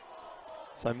hurry.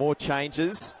 So more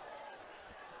changes.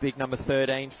 Big number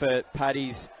 13 for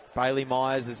Paddy's. Bailey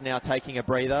Myers is now taking a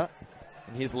breather,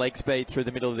 and his leg speed through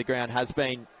the middle of the ground has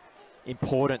been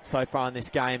important so far in this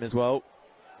game as well.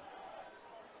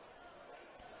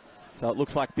 So it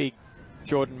looks like big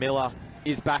Jordan Miller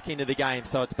is back into the game.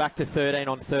 So it's back to 13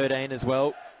 on 13 as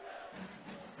well.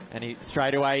 And he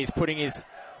straight away he's putting his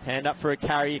hand up for a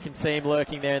carry. You can see him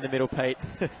lurking there in the middle, Pete.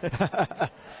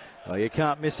 Well, you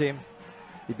can't miss him.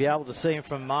 You'd be able to see him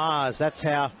from Mars. That's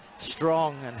how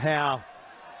strong and how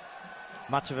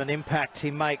much of an impact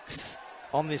he makes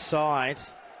on this side.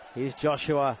 Here's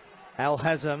Joshua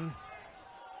Al-Hazm.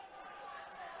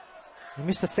 He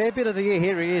missed a fair bit of the year.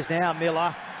 Here he is now,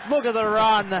 Miller. Look at the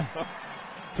run.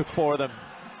 Took 4 of them.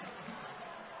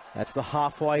 That's the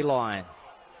halfway line.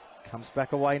 Comes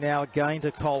back away now again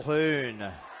to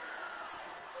Colhoun.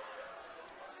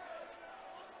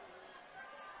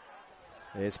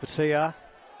 There's Patia.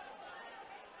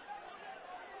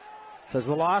 So it's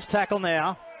the last tackle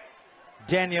now.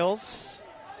 Daniels.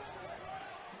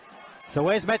 So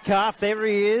where's Metcalf? There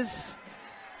he is.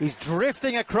 He's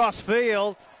drifting across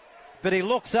field, but he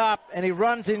looks up and he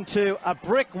runs into a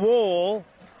brick wall.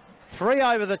 3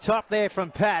 over the top there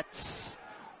from Pats.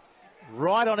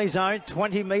 Right on his own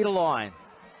 20-metre line.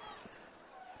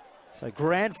 So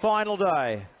grand final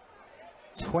day.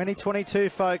 2022,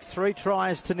 folks. 3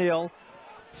 tries to nil.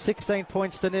 16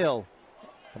 points to nil.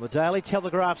 On the Daily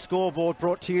Telegraph scoreboard,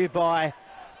 brought to you by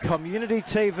Community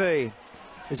TV.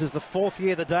 This is the 4th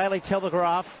year the Daily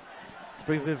Telegraph has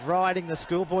been providing the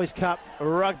Schoolboys Cup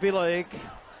Rugby League.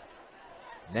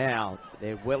 Now,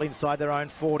 they're well inside their own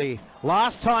 40.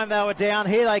 Last time they were down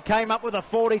here, they came up with a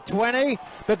 40-20,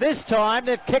 but this time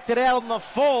they've kicked it out on the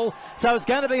full, so it's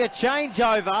going to be a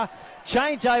changeover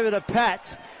to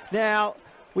Pats. Now,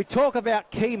 we talk about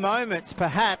key moments,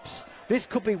 perhaps. This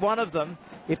could be one of them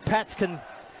if Pats can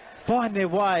find their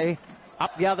way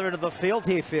up the other end of the field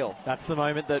here, Phil. That's the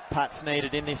moment that Pats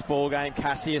needed in this ball game.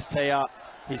 Cassius Tia,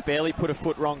 he's barely put a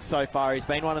foot wrong so far. He's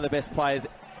been one of the best players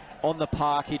on the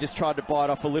park. He just tried to bite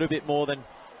off a little bit more than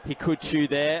he could chew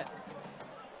there.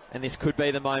 And this could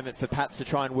be the moment for Pats to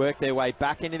try and work their way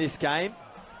back into this game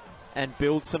and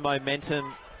build some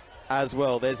momentum as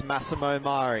well. There's Massimo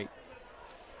Mari.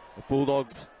 The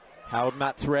Bulldogs held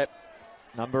Matt's rep.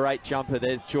 Number 8 jumper.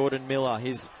 There's Jordan Miller,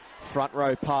 his front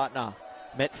row partner.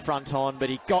 Met front on, but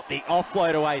he got the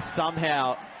offload away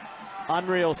somehow.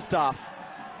 Unreal stuff.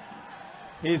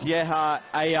 Here's Yeha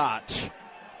Ayarch.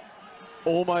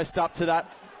 Almost up to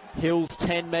that Hills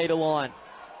 10-metre line.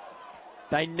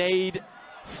 They need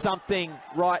something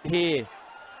right here.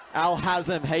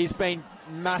 Al-Hazm, he's been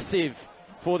massive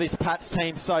for this Pats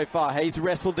team so far. He's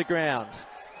wrestled the ground.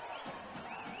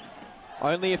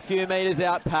 Only a few metres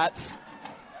out, Pats.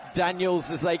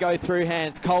 Daniels as they go through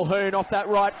hands. Colquhoun off that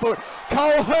right foot.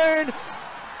 Colquhoun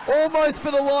almost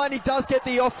for the line. He does get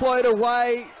the offload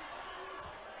away.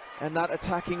 And that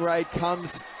attacking raid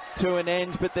comes to an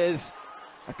end, but there's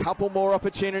a couple more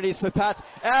opportunities for Pats.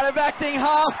 Out of acting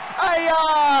half,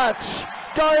 Ayarch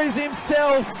goes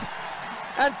himself,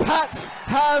 and Pats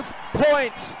have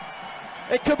points.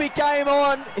 It could be game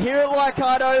on here at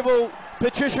Leichhardt Oval.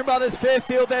 Patricia Brothers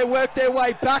Fairfield, they work their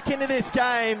way back into this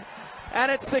game,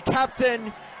 and it's the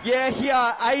captain,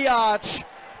 Yahya Ayarch,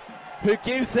 who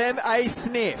gives them a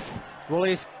sniff. Well,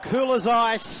 he's cool as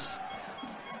ice,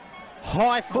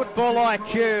 high football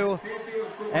IQ,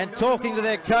 and talking to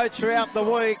their coach throughout the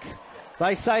week,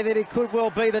 they say that he could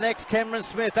well be the next Cameron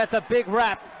Smith. That's a big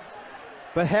rap.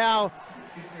 But how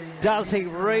does he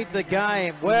read the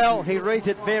game? Well, he reads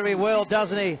it very well,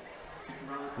 doesn't he?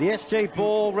 The SG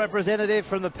Ball representative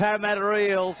from the Parramatta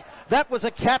Eels. That was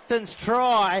a captain's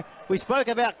try. We spoke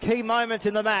about key moments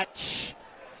in the match.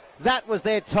 That was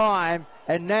their time.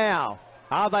 And now,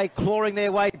 are they clawing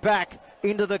their way back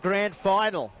into the grand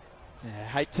final? Yeah, I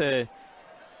hate to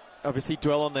obviously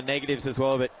dwell on the negatives as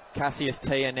well, but Cassius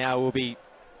Tia now will be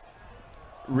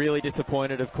really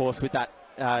disappointed, of course, with that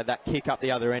that kick up the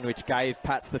other end, which gave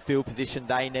Pats the field position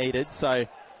they needed. So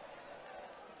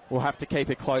we'll have to keep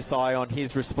a close eye on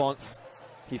his response.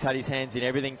 He's had his hands in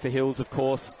everything for Hills, of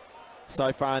course,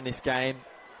 so far in this game.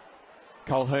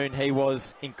 Colquhoun, he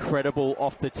was incredible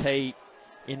off the tee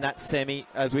in that semi,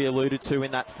 as we alluded to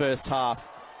in that first half.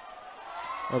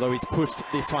 Although he's pushed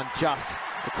this one just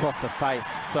across the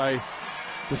face. So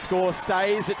the score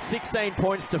stays at 16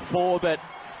 points to 4, but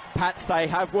Pats, they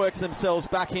have worked themselves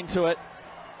back into it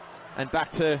and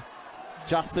back to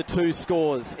just the 2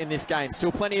 scores in this game.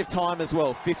 Still plenty of time as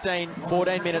well. 14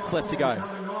 minutes left to go.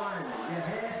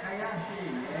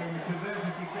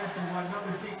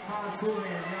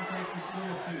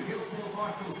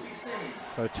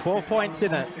 So 12 points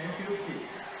in it.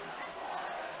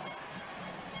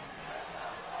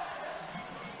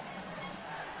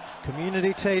 It's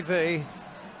community TV.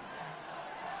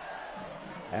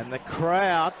 And the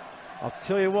crowd, I'll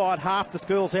tell you what, half the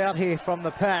school's out here from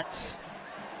the Pats.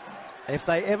 If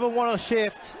they ever want to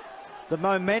shift the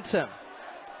momentum,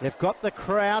 they've got the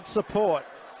crowd support,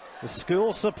 the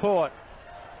school support.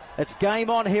 It's game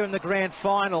on here in the grand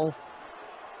final.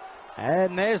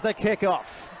 And there's the kickoff.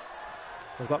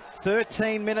 We've got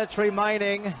 13 minutes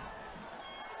remaining.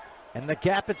 And the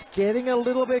gap, it's getting a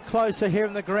little bit closer here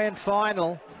in the grand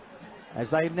final as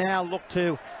they now look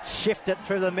to shift it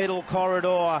through the middle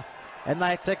corridor. And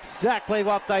that's exactly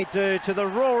what they do to the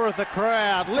roar of the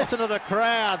crowd. Listen to the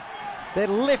crowd. They're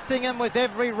lifting him with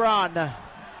every run.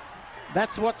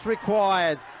 That's what's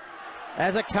required.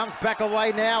 As it comes back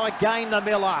away now, again the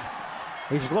Miller.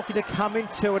 He's looking to come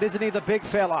into it, isn't he, the big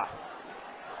fella?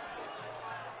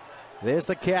 There's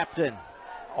the captain.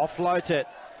 Offloads it.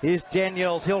 Here's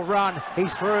Daniels. He'll run.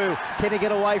 He's through. Can he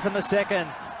get away from the second?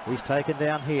 He's taken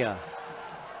down here.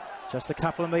 Just a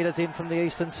couple of metres in from the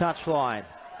eastern touchline.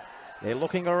 They're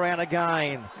looking around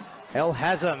again. El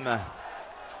Hazem.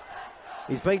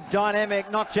 He's been dynamic,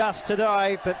 not just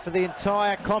today, but for the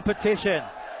entire competition.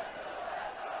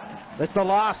 That's the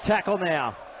last tackle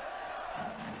now.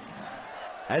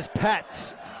 As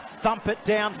Pats thump it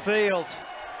downfield.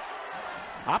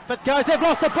 Up it goes. They've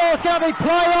lost the ball. It's going to be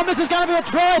play on. This is going to be a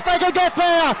try if they can get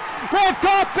there. They've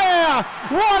got there.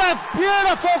 What a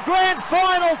beautiful grand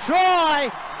final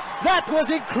try. That was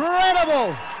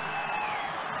incredible.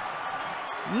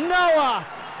 Noah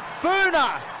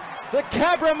Funa, the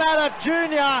Cabramatta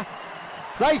Junior.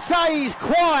 They say he's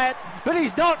quiet, but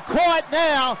he's not quiet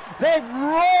now. They're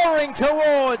roaring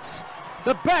towards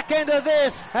the back end of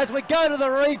this as we go to the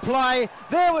replay.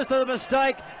 There was the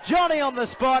mistake. Johnny on the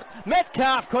spot.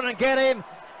 Metcalf couldn't get him.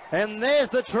 And there's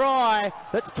the try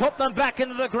that's put them back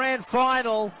into the grand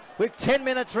final with 10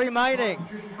 minutes remaining.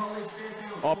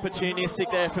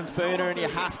 Opportunistic there from Funa, and you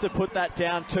have to put that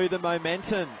down to the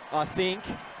momentum, I think.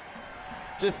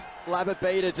 Just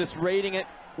Lababita just reading it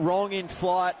wrong in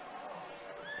flight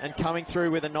and coming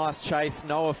through with a nice chase.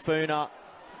 Noah Funa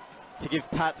to give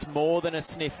Pats more than a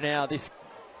sniff now. This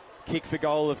kick for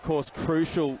goal, of course,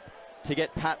 crucial to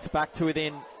get Pats back to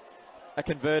within a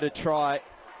converted try.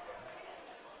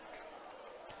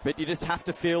 But you just have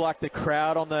to feel like the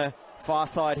crowd on the far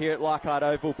side here at Leichhardt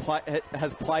Oval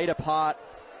has played a part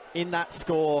in that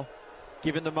score,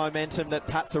 given the momentum that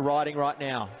Pats are riding right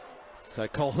now. So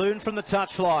Colquhoun from the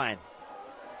touchline.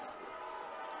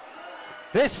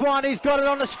 This one, he's got it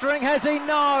on the string, has he?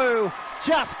 No!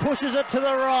 Just pushes it to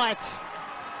the right.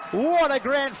 What a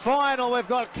grand final we've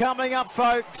got coming up,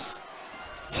 folks.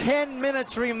 10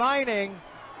 minutes remaining.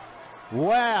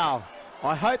 Wow.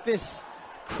 I hope this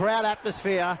crowd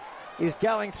atmosphere is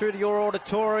going through to your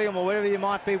auditorium or wherever you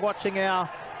might be watching our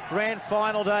grand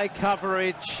final day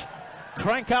coverage.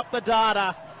 Crank up the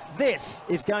data. This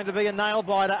is going to be a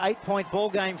nail-biter 8-point ball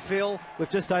game, Phil, with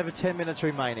just over 10 minutes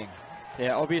remaining.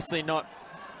 Yeah, obviously not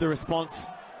the response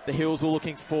the Hills were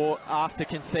looking for after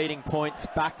conceding points.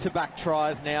 Back-to-back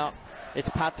tries now. It's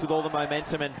Pats with all the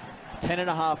momentum, and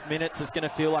 10.5 minutes is going to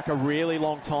feel like a really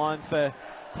long time for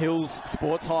Hills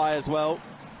Sports High as well.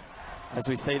 As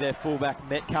we see their fullback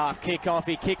Metcalf kick off,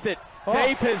 he kicks it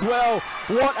deep as well.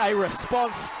 What a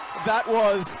response that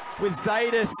was, with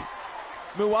Zadis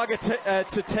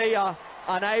Muwagatutia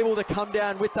unable to come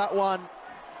down with that one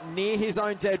near his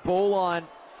own dead ball line.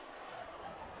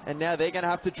 And now they're going to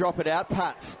have to drop it out,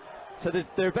 Pats. So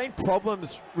there have been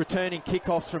problems returning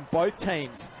kickoffs from both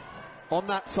teams on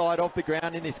that side of the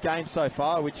ground in this game so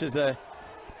far, which is an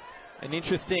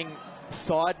interesting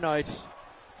side note.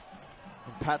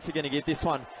 And Pats are going to give this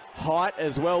one height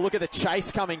as well. Look at the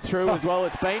chase coming through as well.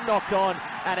 It's been knocked on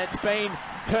and it's been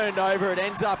turned over. It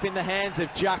ends up in the hands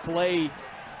of Jack Lee.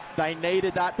 They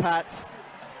needed that, Pats.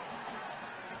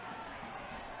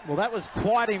 Well, that was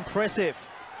quite impressive.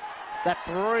 That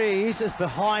breeze is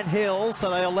behind Hill,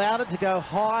 so they allowed it to go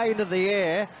high into the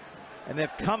air, and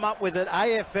they've come up with it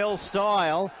AFL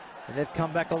style, and they've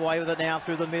come back away with it now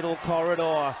through the middle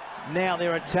corridor. Now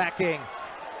they're attacking.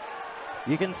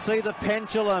 You can see the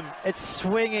pendulum. It's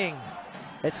swinging.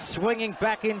 It's swinging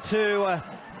back into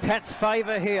Pat's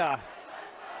favour here.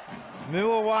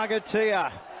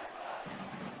 Muawagatia.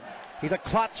 He's a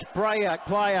clutch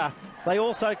player. They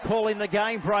also call him the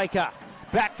game breaker.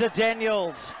 Back to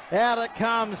Daniels. Out it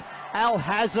comes. Al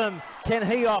Hazem. Can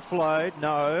he offload?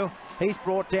 No. He's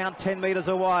brought down 10 metres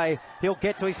away. He'll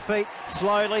get to his feet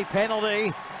slowly.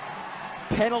 Penalty.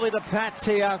 Penalty to Pats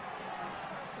here.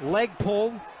 Leg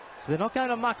pull. So they're not going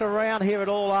to muck around here at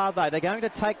all, are they? They're going to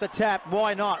take the tap.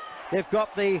 Why not? They've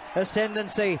got the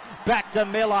ascendancy. Back to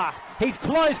Miller. He's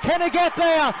close. Can he get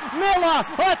there? Miller.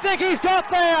 I think he's got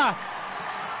there.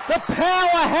 The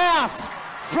powerhouse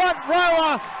front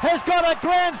rower has got a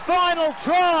grand final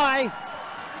try.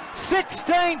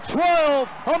 16-12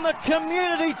 on the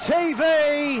community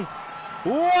TV.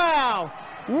 Wow,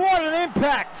 what an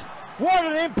impact. What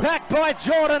an impact by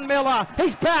Jordan Miller.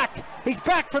 He's back. He's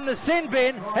back from the sin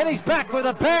bin, and he's back with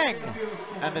a bang.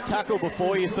 And the tackle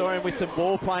before, you saw him with some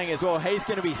ball playing as well. He's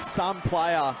going to be some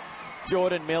player,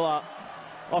 Jordan Miller,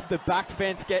 off the back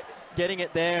fence, getting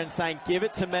it there and saying, give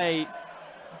it to me.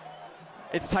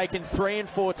 It's taken 3 and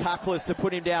 4 tacklers to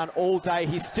put him down all day.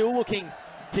 He's still looking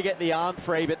to get the arm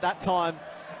free, but that time,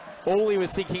 all he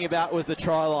was thinking about was the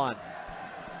try line.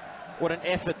 What an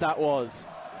effort that was.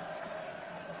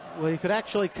 Well, you could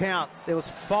actually count. There was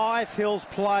 5 Hills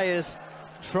players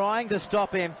trying to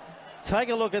stop him. Take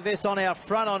a look at this on our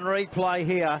front on replay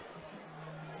here.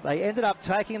 They ended up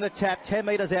taking the tap 10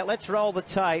 metres out. Let's roll the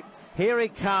tape. Here he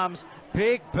comes.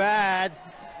 Big bad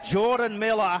Jordan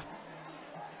Miller.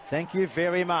 Thank you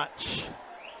very much.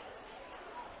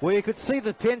 Well, you could see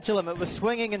the pendulum. It was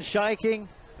swinging and shaking.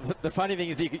 The funny thing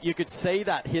is you could see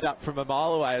that hit up from a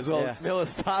mile away as well. Yeah. Miller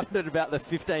started at about the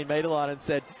 15-metre line and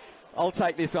said, I'll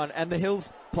take this one. And the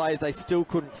Hills players, they still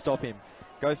couldn't stop him.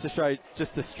 Goes to show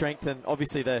just the strength and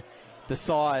obviously the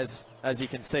size. As you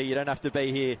can see, you don't have to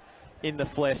be here in the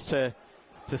flesh to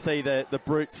see the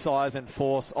brute size and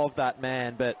force of that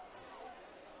man. But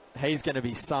he's going to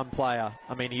be some player.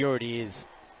 I mean, he already is.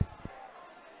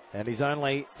 And he's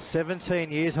only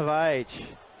 17 years of age.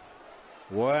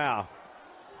 Wow.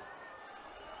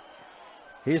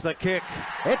 Here's the kick.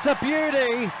 It's a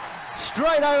beauty.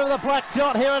 Straight over the black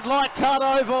dot here at Leichhardt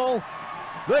Oval.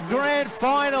 The grand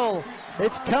final.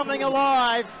 It's coming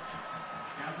alive.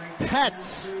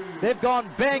 Pats. They've gone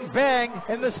bang, bang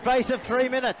in the space of 3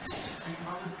 minutes.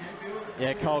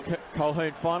 Yeah,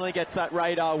 Colquhoun finally gets that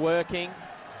radar working.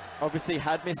 Obviously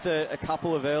had missed a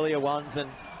couple of earlier ones, and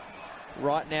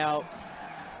right now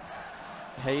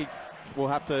he will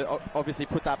have to obviously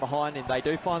put that behind him. They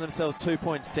do find themselves 2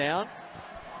 points down.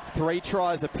 3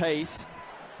 tries apiece,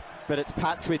 but it's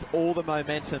Pats with all the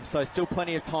momentum, so still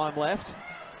plenty of time left.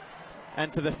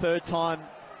 And for the third time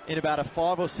in about a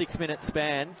 5 or 6 minute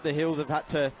span, the Hills have had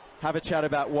to have a chat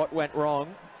about what went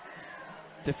wrong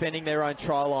defending their own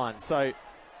try line. So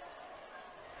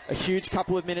a huge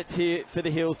couple of minutes here for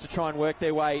the Hills to try and work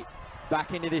their way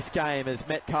back into this game as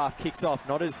Metcalf kicks off.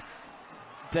 Not as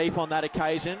deep on that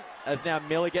occasion, as now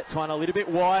Miller gets one a little bit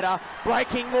wider.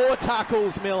 Breaking more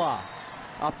tackles, Miller.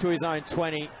 Up to his own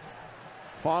 20.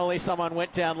 Finally, someone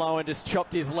went down low and just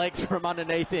chopped his legs from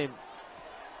underneath him.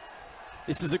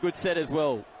 This is a good set as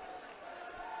well.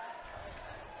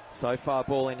 So far,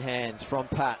 ball in hand from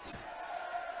Pats.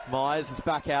 Myers is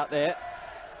back out there.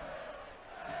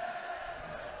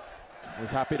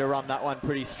 Was happy to run that one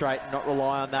pretty straight and not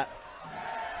rely on that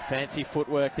fancy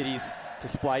footwork that he's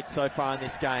displayed so far in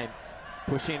this game.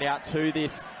 Pushing it out to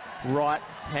this right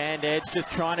hand edge, just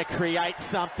trying to create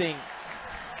something.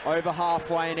 Over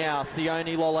halfway now,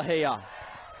 Sione Lolohea.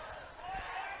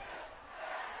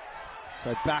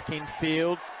 So back in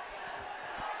field,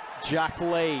 Jack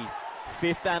Lee,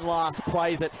 fifth and last,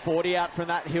 plays it 40 out from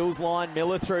that Hills line.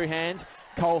 Miller through hands.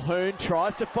 Colquhoun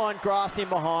tries to find grass in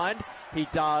behind. He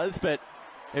does, but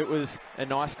it was a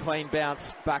nice clean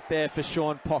bounce back there for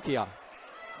Sean Pokia.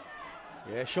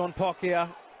 Yeah, Sean Pokia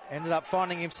ended up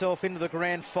finding himself into the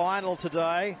grand final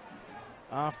today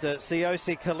after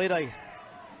Sione Kalide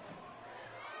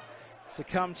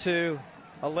succumbed to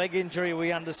a leg injury,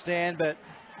 we understand, but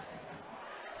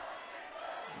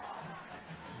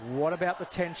what about the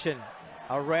tension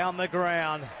around the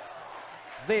ground?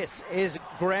 This is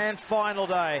grand final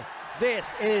day.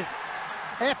 This is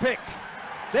epic.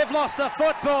 They've lost the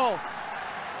football.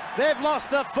 They've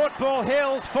lost the football.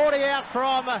 Hills 40 out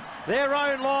from their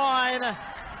own line.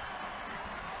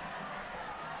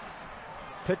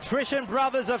 Patrician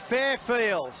Brothers of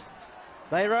Fairfield.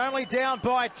 They were only down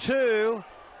by 2,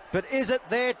 but is it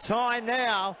their time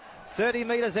now? 30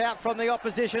 metres out from the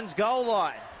opposition's goal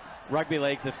line. Rugby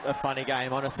league's a funny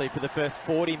game, honestly. For the first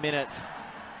 40 minutes,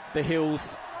 the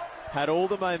Hills had all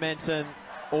the momentum,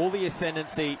 all the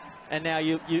ascendancy, and now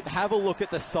you have a look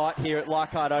at the site here at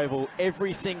Leichhardt Oval.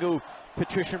 Every single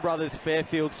Patrician Brothers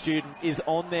Fairfield student is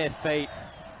on their feet,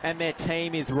 and their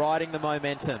team is riding the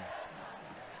momentum.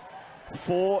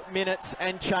 4 minutes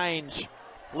and change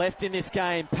left in this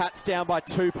game. Pat's down by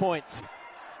 2 points.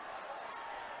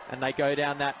 And they go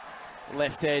down that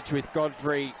left edge with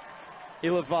Godfrey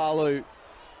Ilavalu.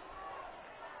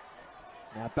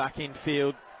 Now back in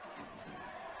field.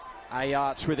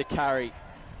 A-Arch with a carry.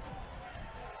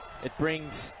 It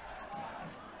brings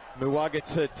Muwaga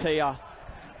to Tia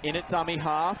in at dummy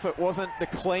half. It wasn't the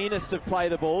cleanest of play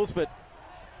the balls, but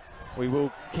we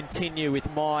will continue with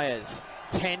Myers.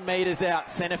 10 metres out,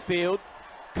 centre field.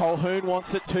 Colquhoun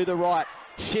wants it to the right.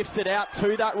 Shifts it out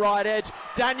to that right edge.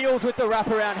 Daniels with the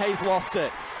wraparound, he's lost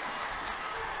it.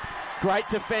 Great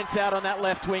defence out on that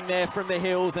left wing there from the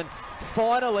Hills, and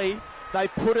finally they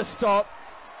put a stop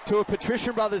to a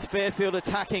Patrician Brothers Fairfield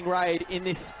attacking raid in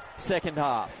this second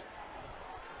half.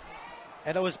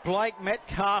 And it was Blake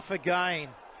Metcalf again,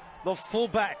 the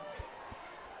fullback,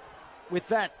 with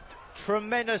that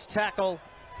tremendous tackle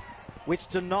which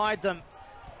denied them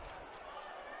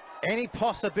any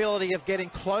possibility of getting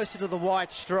closer to the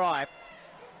white stripe.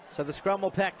 So the scrum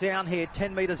will pack down here,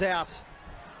 10 metres out.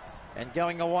 And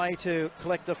going away to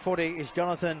collect the footy is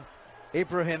Jonathan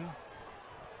Ibrahim.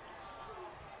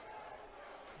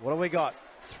 What do we got?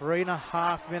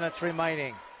 3.5 minutes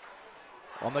remaining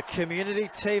on the Community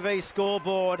TV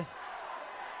scoreboard.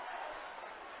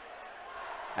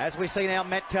 As we see now,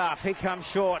 Metcalf, he comes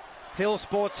short. Hill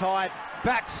Sports High,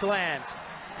 back slammed.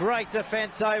 Great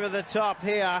defence over the top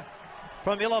here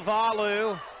from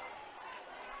Ilavalu.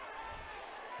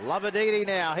 Labadidi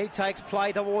now, he takes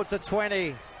play towards the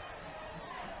 20.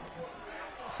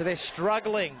 So they're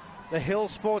struggling, the Hill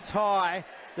Sports High,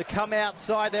 to come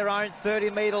outside their own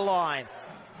 30-metre line.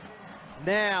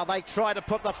 Now they try to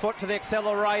put the foot to the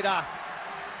accelerator,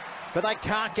 but they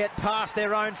can't get past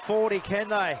their own 40, can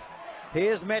they?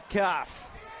 Here's Metcalf.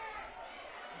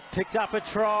 Picked up a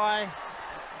try.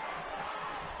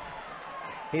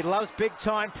 He loves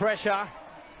big-time pressure.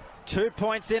 2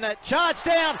 points in it. Charge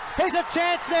down. Here's a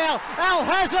chance now. Al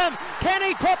Hazem. Can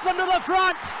he put them to the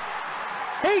front?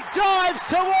 He dives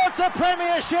towards the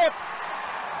premiership.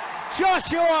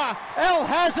 Joshua Al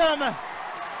Hazem.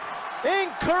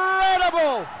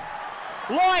 Incredible.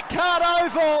 Leichhardt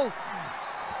Oval.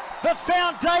 The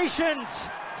foundations,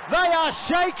 they are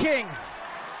shaking.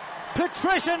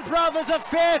 Patrician Brothers of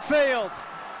Fairfield.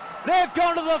 They've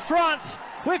gone to the front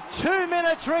with 2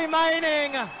 minutes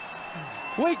remaining.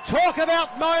 We talk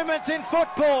about moments in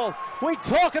football. We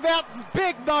talk about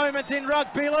big moments in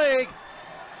rugby league.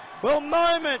 Well,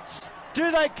 moments,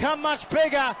 do they come much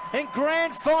bigger in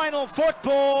grand final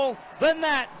football than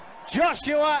that?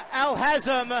 Joshua Al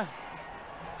Hazem,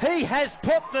 he has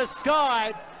put the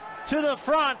Sky to the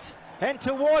front and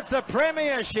towards the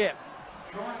premiership.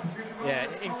 Yeah,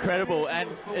 incredible. And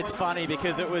it's funny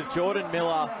because it was Jordan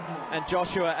Miller and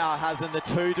Joshua Al Hazem, the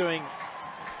two doing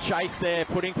chase there,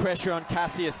 putting pressure on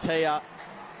Cassius Tia,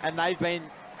 and they've been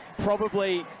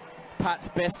probably Pat's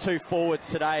best two forwards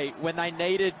today. When they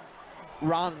needed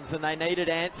runs and they needed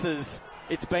answers,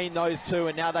 it's been those two,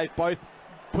 and now they've both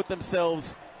put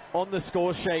themselves on the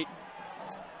score sheet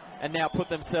and now put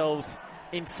themselves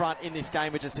in front in this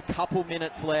game with just a couple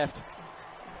minutes left.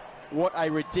 What a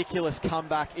ridiculous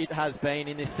comeback it has been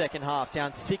in this second half.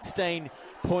 Down 16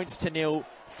 points to nil,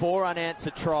 4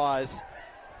 unanswered tries.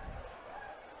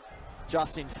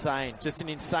 Just insane. Just an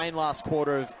insane last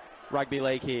quarter of rugby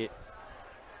league here.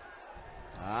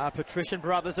 Patrician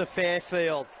Brothers of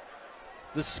Fairfield.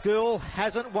 The school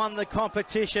hasn't won the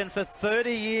competition for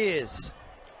 30 years.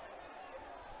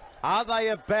 Are they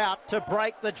about to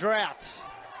break the drought?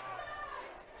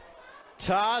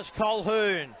 Taj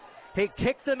Colhoun. He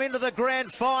kicked them into the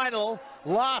grand final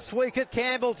last week at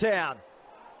Campbelltown.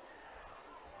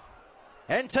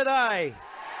 And today,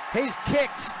 he's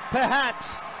kicked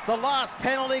perhaps the last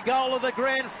penalty goal of the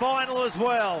grand final as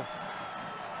well.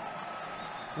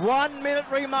 1 minute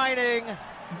remaining.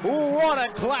 What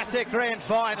a classic grand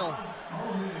final.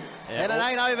 Yeah, and it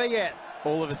ain't over yet.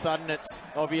 All of a sudden, it's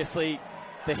obviously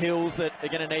the Hills that are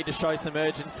going to need to show some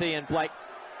urgency, and Blake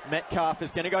Metcalf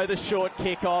is going to go the short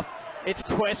kickoff. It's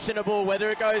questionable whether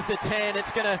it goes the 10.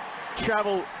 It's going to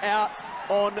travel out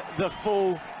on the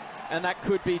full, and that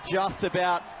could be just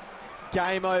about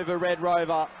game over, Red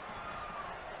Rover.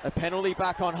 A penalty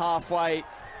back on halfway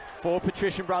for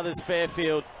Patrician Brothers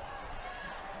Fairfield.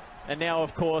 And now,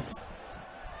 of course,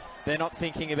 they're not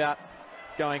thinking about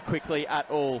going quickly at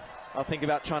all. They'll think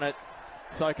about trying to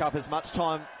soak up as much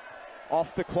time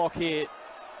off the clock here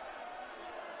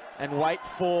and wait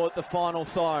for the final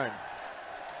siren.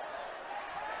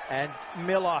 And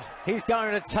Miller, he's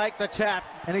going to take the tap,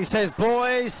 and he says,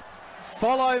 boys,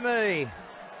 follow me.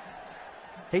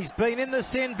 He's been in the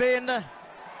sin bin,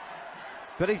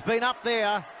 but he's been up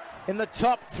there in the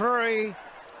top 3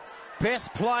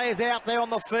 best players out there on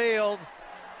the field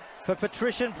for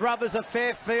Patrician Brothers of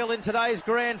Fairfield in today's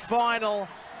grand final.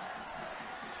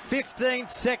 15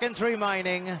 seconds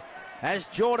remaining as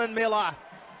Jordan Miller,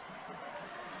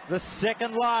 the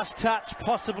second last touch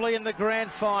possibly in the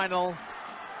grand final.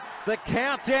 The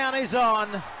countdown is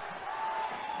on.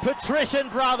 Patrician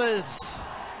Brothers.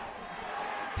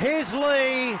 Here's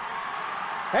Lee.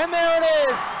 And there it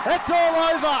is. It's all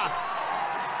over.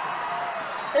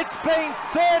 It's been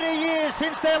 30 years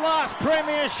since their last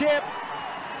premiership.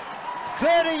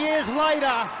 30 years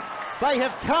later, they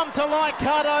have come to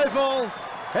Leichhardt Oval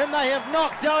and they have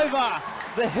knocked over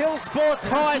the Hill Sports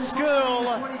High School.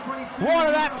 What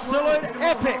an absolute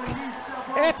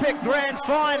epic grand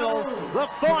final. The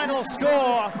final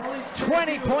score,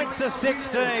 20 points to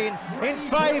 16 in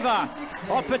favour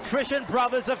of Patrician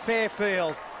Brothers of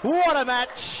Fairfield. What a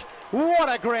match,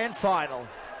 what a grand final.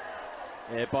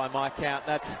 Yeah, by my count,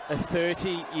 that's a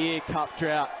 30-year cup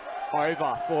drought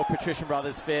over for Patrician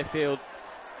Brothers Fairfield,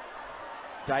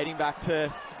 dating back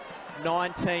to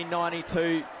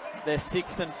 1992, their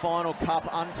 6th and final cup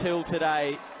until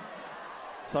today.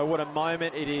 So what a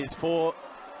moment it is for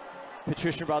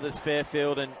Patrician Brothers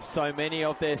Fairfield, and so many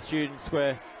of their students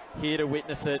were here to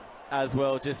witness it as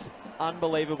well. Just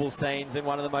unbelievable scenes and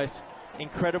one of the most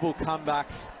incredible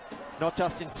comebacks, not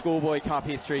just in schoolboy cup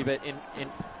history, but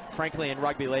frankly in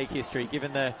rugby league history,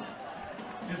 given the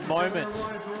moment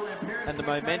and the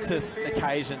momentous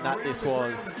occasion that this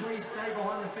was.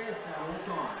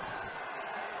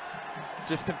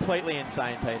 Just completely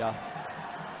insane, Peter.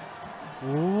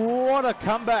 What a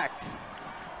comeback.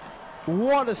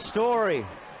 What a story.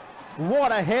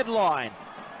 What a headline.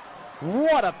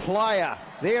 What a player.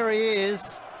 There he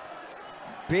is.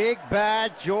 Big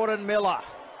bad Jordan Miller.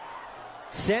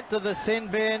 Sent to the sin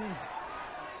bin.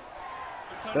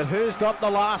 But who's got the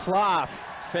last laugh?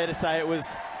 Fair to say it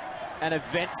was an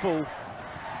eventful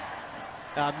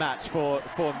match for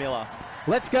Miller.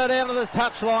 Let's go down to the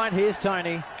touchline. Here's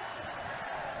Tony.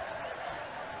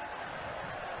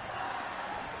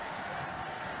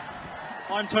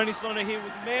 I'm Tony Sloner here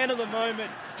with man of the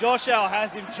moment, Josh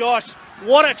Alhazim. Josh,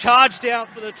 what a charge down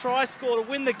for the try score to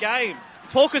win the game.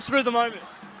 Talk us through the moment.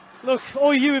 Look,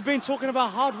 all year we've been talking about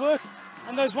hard work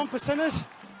and those 1%ers.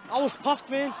 I was puffed,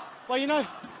 man. But, you know,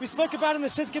 we spoke about in the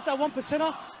sense, get that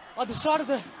 1%er. I decided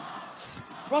to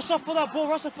rush up for that ball,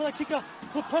 rush up for that kicker,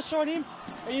 put pressure on him.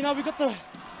 And, you know, we got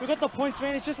the points,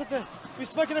 man. It's just that we've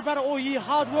spoken about it all year.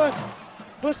 Hard work,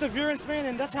 perseverance, man.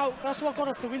 And that's what got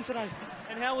us the win today.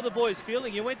 And how were the boys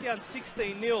feeling? You went down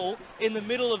 16-0 in the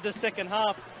middle of the second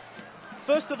half.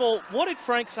 First of all, what did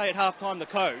Frank say at halftime, the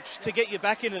coach, to get you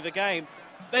back into the game?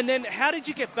 And then how did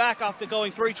you get back after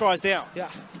going 3 tries down? Yeah,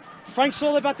 Frank's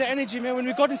all about the energy, man. When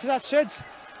we got into that sheds,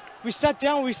 we sat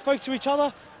down, we spoke to each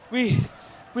other, we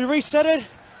reset it,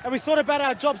 and we thought about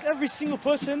our jobs. Every single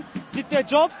person did their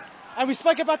job, And we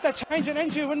spoke about that change in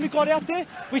energy. When we got out there,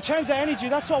 we changed our energy.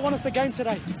 That's what won us the game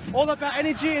today. All about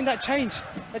energy and that change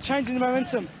in the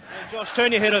momentum. Hey, Josh,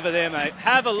 turn your head over there, mate.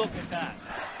 Have a look at that.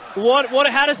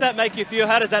 How does that make you feel?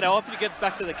 How does that help you get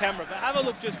back to the camera? But have a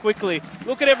look just quickly.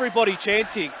 Look at everybody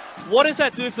chanting. What does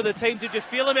that do for the team? Did you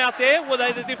feel them out there? Were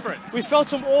they the different? We felt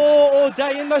them all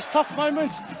day in those tough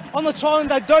moments on the trial, and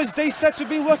those D sets we've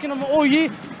been working on them all year.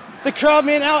 The crowd,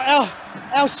 man,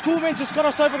 our school, man, just got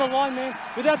us over the line, man.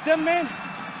 Without them, man,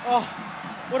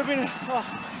 would have been,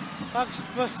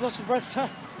 I've lost my breath.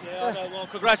 Yeah, I know. Well,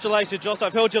 congratulations, Josh.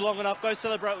 I've held you long enough. Go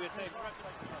celebrate with your team.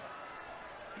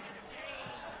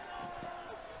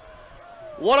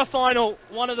 What a final,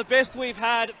 one of the best we've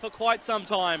had for quite some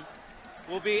time.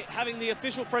 We'll be having the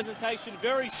official presentation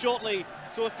very shortly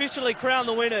to officially crown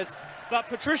the winners. But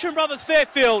Patrician Brothers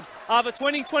Fairfield are the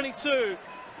 2022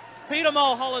 Peter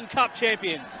Mulholland Cup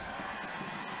champions.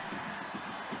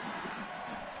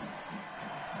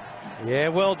 Yeah,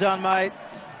 well done, mate.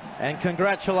 And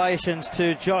congratulations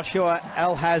to Joshua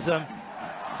Alhazem.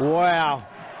 Wow,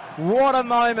 what a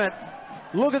moment.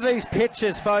 Look at these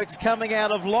pictures, folks, coming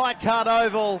out of Leichhardt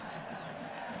Oval.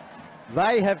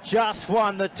 They have just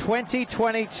won the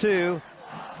 2022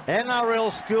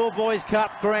 NRL Schoolboys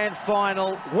Cup Grand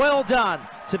Final. Well done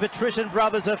to Patrician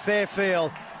Brothers of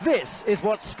Fairfield. This is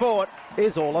what sport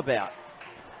is all about.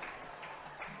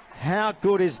 How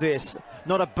good is this?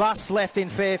 Not a bus left in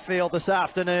Fairfield this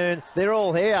afternoon. They're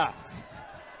all here.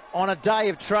 On a day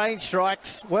of train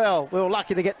strikes, well, we were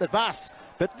lucky to get the bus.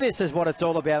 But this is what it's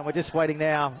all about. We're just waiting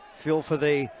now, Phil, for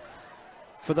the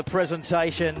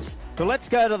presentations. But let's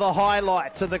go to the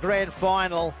highlights of the grand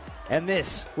final, and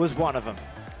this was one of them.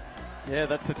 Yeah,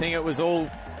 that's the thing. It was all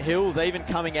Hills, even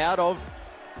coming out of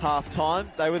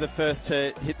half-time. They were the first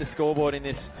to hit the scoreboard in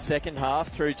this second half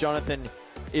through Jonathan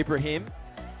Ibrahim,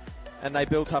 and they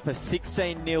built up a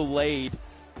 16-0 lead,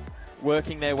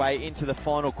 working their way into the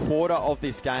final quarter of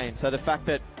this game. So the fact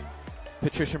that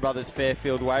Patrician Brothers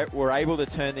Fairfield were able to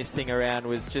turn this thing around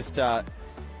was just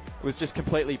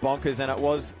completely bonkers, and it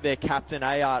was their captain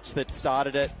A-Arch that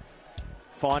started it,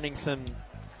 finding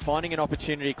an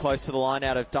opportunity close to the line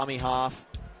out of dummy half,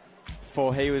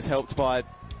 for he was helped by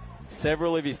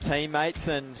several of his teammates.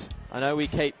 And I know we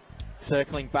keep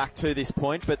circling back to this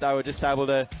point, but they were just able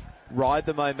to ride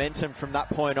the momentum from that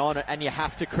point on, and you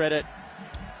have to credit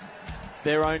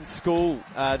their own school,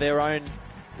 their own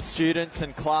students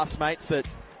and classmates that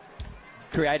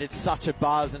created such a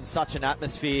buzz and such an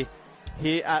atmosphere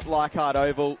here at Leichhardt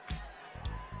Oval,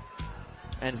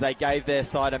 and they gave their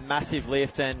side a massive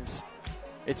lift, and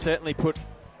it certainly put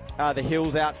the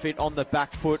Hills outfit on the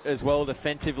back foot as well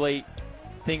defensively.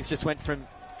 Things just went from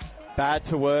bad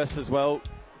to worse as well.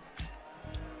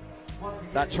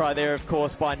 That try there, of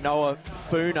course, by Noah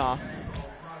Funa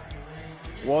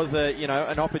was an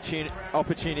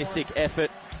opportunistic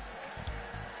effort.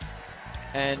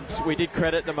 And we did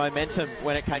credit the momentum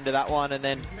when it came to that one. And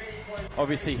then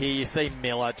obviously here you see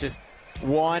Miller just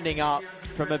winding up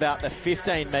from about the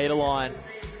 15-metre line.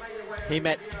 He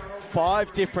met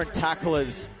 5 different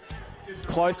tacklers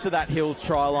close to that Hills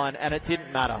try line, and it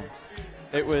didn't matter.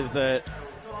 It was an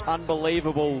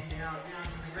unbelievable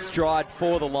stride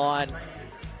for the line.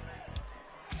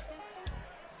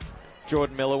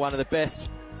 Jordan Miller, one of the best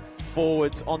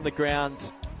forwards on the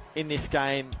ground in this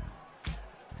game.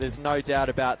 There's no doubt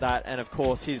about that. And of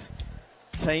course, his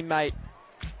teammate,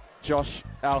 Josh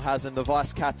Alhazem, the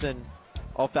vice captain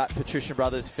of that Patrician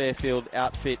Brothers Fairfield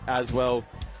outfit as well,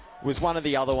 was one of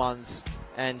the other ones.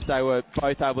 And they were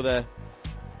both able to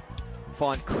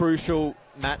find crucial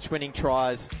match-winning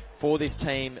tries for this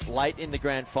team late in the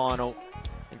grand final.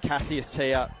 And Cassius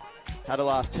Tia had the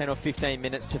last 10 or 15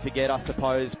 minutes to forget, I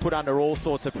suppose, put under all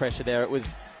sorts of pressure there. It was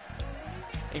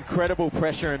incredible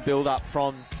pressure and build-up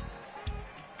from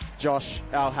Josh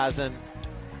Alhazem,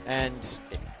 and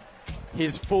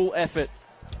his full effort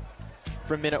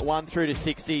from minute 1 through to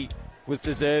 60 was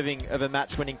deserving of a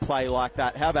match-winning play like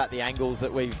that. How about the angles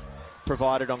that we've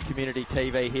provided on community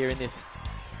TV here in this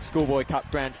Schoolboy Cup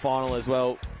Grand Final as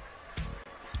well?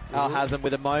 Alhazem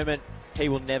with a moment he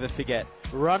will never forget.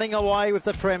 Running away with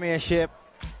the premiership,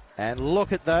 and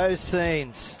look at those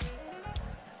scenes.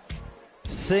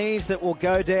 Scenes that will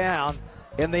go down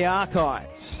in the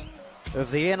archives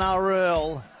of the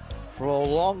NRL for a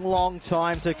long, long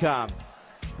time to come.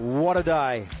 What a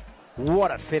day.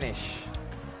 What a finish.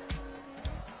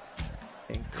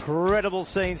 Incredible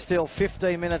scene still,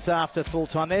 15 minutes after full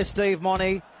time. There's Steve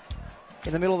Monty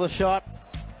in the middle of the shot.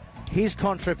 His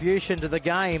contribution to the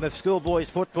game of schoolboys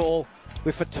football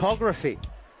with photography.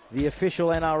 The official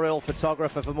NRL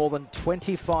photographer for more than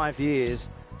 25 years.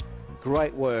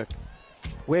 Great work.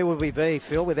 where would we be,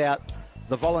 Phil, without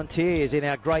the volunteers in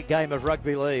our great game of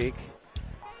rugby league?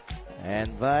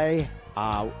 And they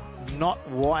are not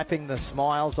wiping the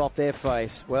smiles off their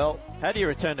face. Well, how do you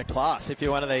return to class if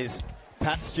you're one of these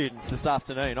PAT students this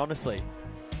afternoon, honestly?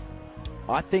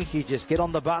 I think you just get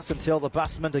on the bus and tell the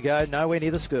busman to go nowhere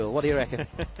near the school. What do you reckon?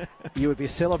 You would be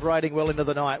celebrating well into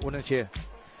the night, wouldn't you?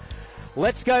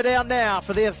 Let's go down now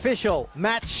for the official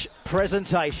match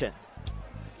presentation.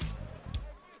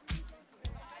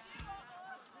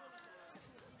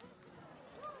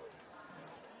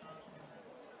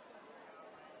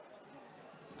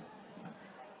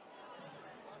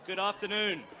 Good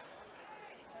afternoon.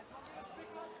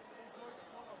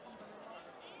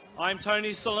 I'm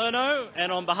Tony Salerno,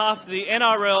 and on behalf of the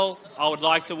NRL, I would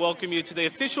like to welcome you to the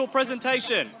official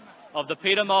presentation of the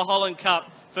Peter Mulholland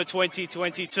Cup for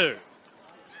 2022.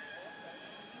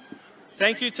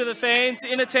 Thank you to the fans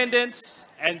in attendance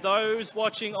and those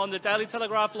watching on the Daily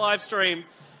Telegraph live stream.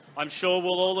 I'm sure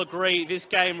we'll all agree this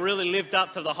game really lived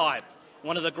up to the hype.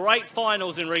 One of the great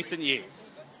finals in recent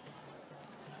years.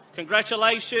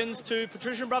 Congratulations to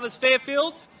Patrician Brothers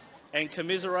Fairfield and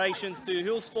commiserations to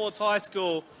Hill Sports High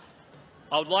School.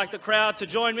 I would like the crowd to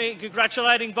join me in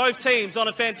congratulating both teams on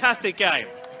a fantastic game.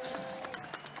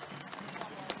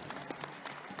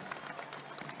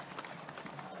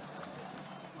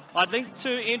 I'd like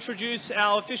to introduce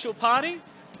our official party.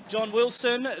 John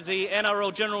Wilson, the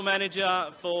NRL General Manager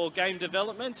for Game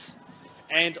Development,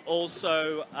 and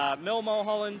also Mel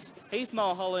Mulholland, Heath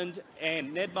Mulholland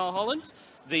and Ned Mulholland,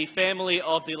 the family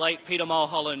of the late Peter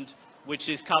Mulholland, which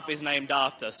this cup is named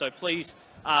after. So please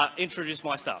introduce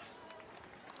my staff.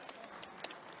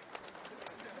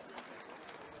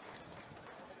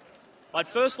 I'd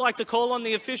first like to call on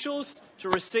the officials to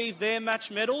receive their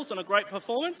match medals on a great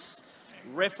performance.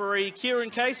 Referee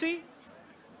Kieran Casey.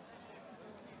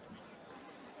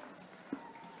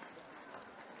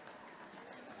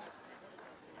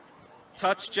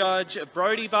 Touch Judge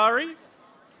Brodie Barry.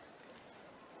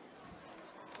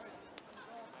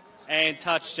 And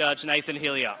Touch Judge Nathan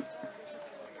Hillier.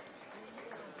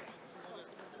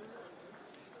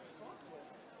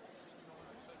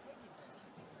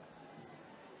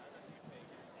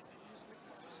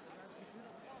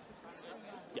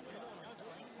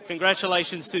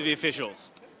 Congratulations to the officials.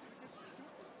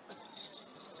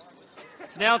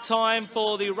 It's now time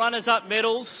for the runners-up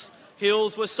medals.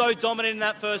 Hills were so dominant in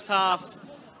that first half,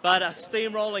 but a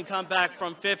steamrolling comeback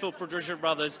from Fairfield Patrician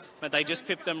Brothers, but they just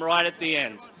pipped them right at the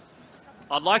end.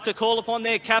 I'd like to call upon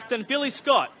their captain, Billy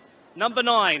Scott, number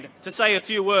 9, to say a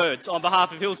few words on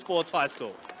behalf of Hill Sports High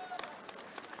School.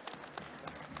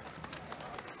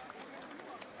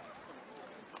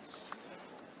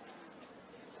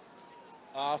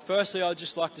 Firstly, I'd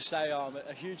just like to say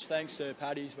a huge thanks to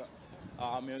Paddy's. But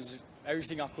it was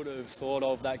everything I could have thought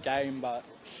of that game, but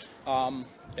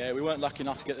yeah, we weren't lucky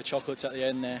enough to get the chocolates at the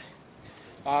end there.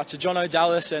 To John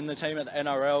O'Dallas and the team at the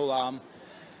NRL,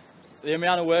 the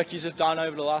amount of work you've done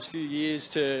over the last few years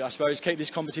to, I suppose, keep this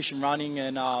competition running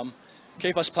and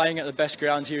keep us playing at the best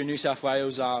grounds here in New South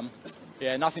Wales.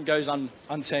 Yeah, nothing goes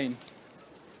unseen.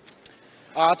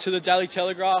 To the Daily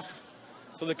Telegraph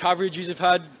for the coverage you've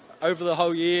had over the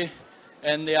whole year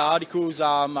and the articles.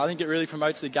 I think it really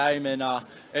promotes the game and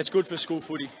it's good for school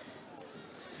footy.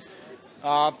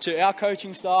 To our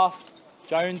coaching staff,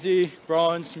 Jonesy,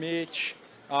 Bronze, Mitch,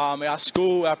 our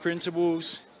school, our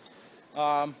principals,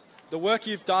 the work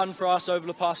you've done for us over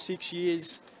the past 6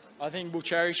 years, I think we'll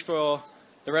cherish for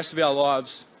the rest of our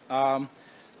lives.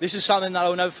 This is something that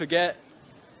I'll never forget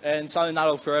and something that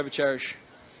I'll forever cherish.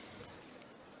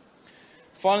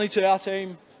 Finally, to our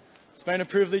team, it's been a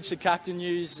privilege to captain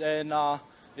yous, and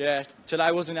yeah,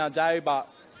 today wasn't our day, but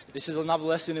this is another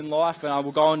lesson in life, and I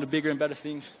will go on to bigger and better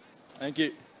things. Thank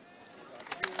you.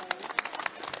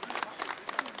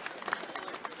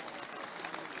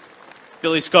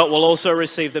 Billy Scott will also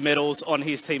receive the medals on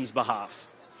his team's behalf.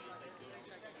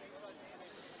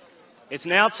 It's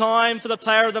now time for the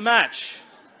player of the match.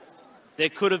 There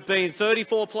could have been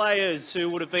 34 players who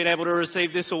would have been able to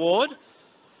receive this award,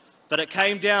 but it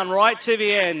came down right to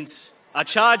the end. A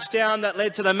charge down that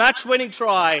led to the match-winning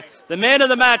try. The man of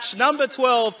the match, number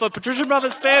 12 for Patrician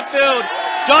Brothers Fairfield,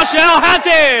 Josh Al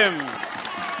Hazim.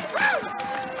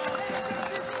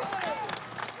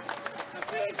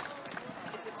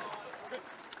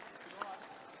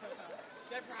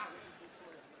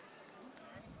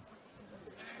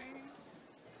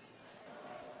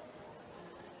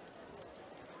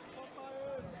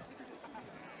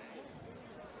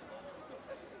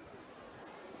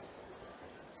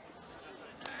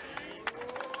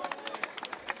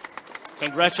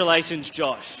 Congratulations,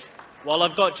 Josh. While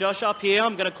I've got Josh up here,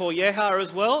 I'm going to call Yeha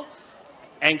as well.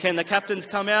 And can the captains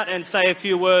come out and say a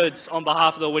few words on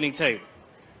behalf of the winning team?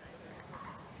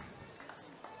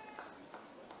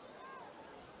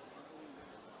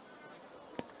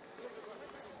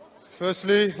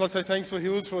 Firstly, let's say thanks for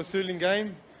Hills for a thrilling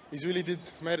game. He's really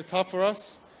made it tough for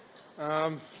us.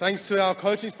 Thanks to our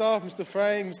coaching staff, Mr.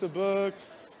 Frame, Mr. Berg,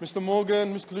 Mr.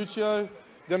 Morgan, Mr. Lucio.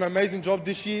 Done an amazing job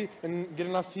this year in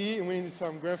getting us here and winning this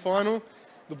grand final.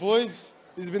 The boys,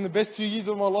 this has been the best 2 years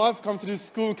of my life. Come to this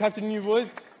school and captaining you boys.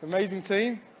 Amazing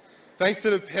team. Thanks to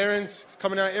the parents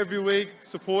coming out every week,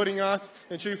 supporting us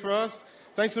and cheering for us.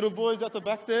 Thanks to the boys at the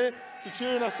back there for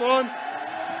cheering us on.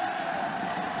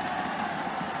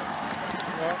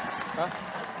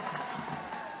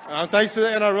 Thanks to the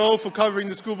NRL for covering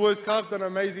the Schoolboys Cup. Done an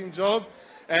amazing job.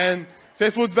 And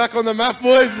Fairfield's back on the map,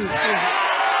 boys.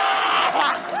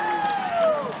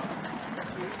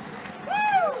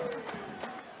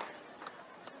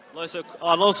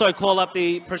 I'll also call up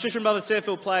the Patrician Brothers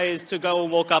Fairfield players to go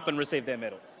and walk up and receive their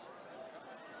medals.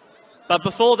 But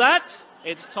before that,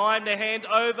 it's time to hand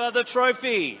over the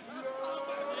trophy.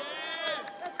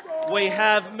 We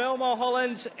have Mel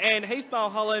Mulholland and Heath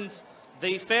Mulholland,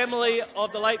 the family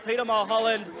of the late Peter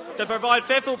Mulholland, to provide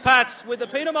Fairfield Pats with the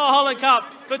Peter Mulholland Cup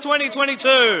for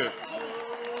 2022.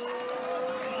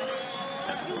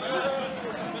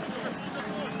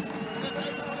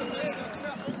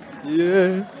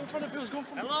 Yeah.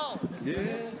 Hello. Yeah.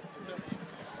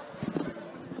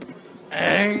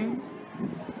 And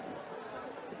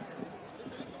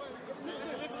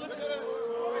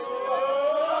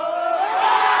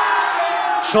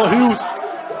Shaw Hughes.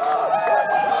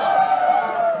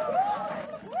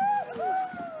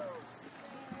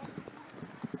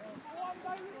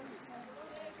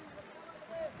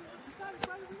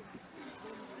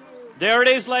 There it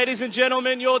is, ladies and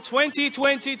gentlemen, your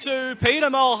 2022 Peter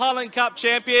Mulholland Cup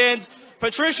champions,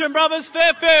 Patrician Brothers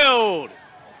Fairfield.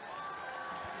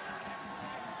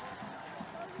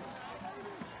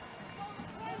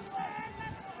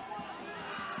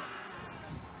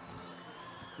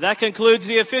 That concludes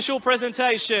the official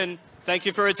presentation. Thank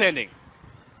you for attending.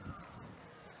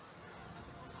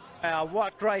 Wow,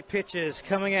 what great pictures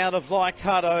coming out of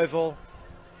Leichhardt Oval.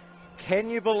 Can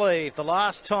you believe the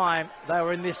last time they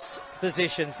were in this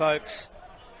position, folks,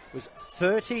 was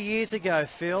 30 years ago,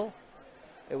 Phil?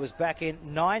 It was back in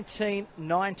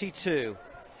 1992.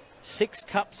 6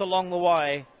 cups along the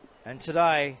way, and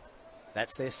today,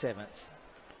 that's their 7th.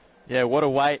 Yeah, what a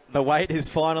wait. The wait is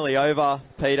finally over,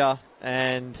 Peter,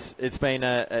 and it's been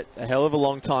a hell of a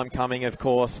long time coming, of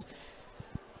course.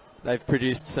 They've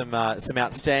produced some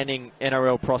outstanding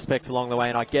NRL prospects along the way,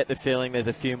 and I get the feeling there's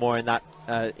a few more in that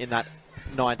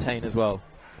 19 as well.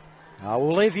 I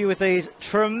will leave you with these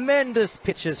tremendous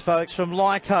pictures, folks, from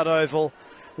Leichhardt Oval.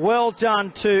 Well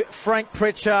done to Frank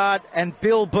Pritchard and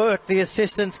Bill Burke, the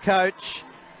assistant coach.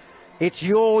 It's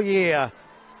your year.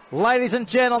 Ladies and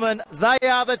gentlemen, they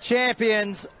are the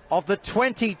champions of the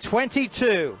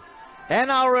 2022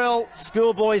 NRL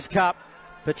Schoolboys Cup,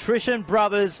 Patrician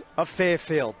Brothers of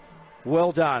Fairfield.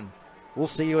 Well done. We'll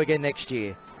see you again next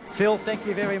year. Phil, thank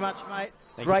you very much, mate.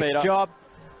 Great job.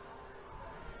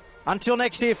 Until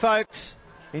next year, folks,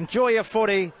 enjoy your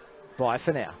footy. Bye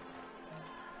for now.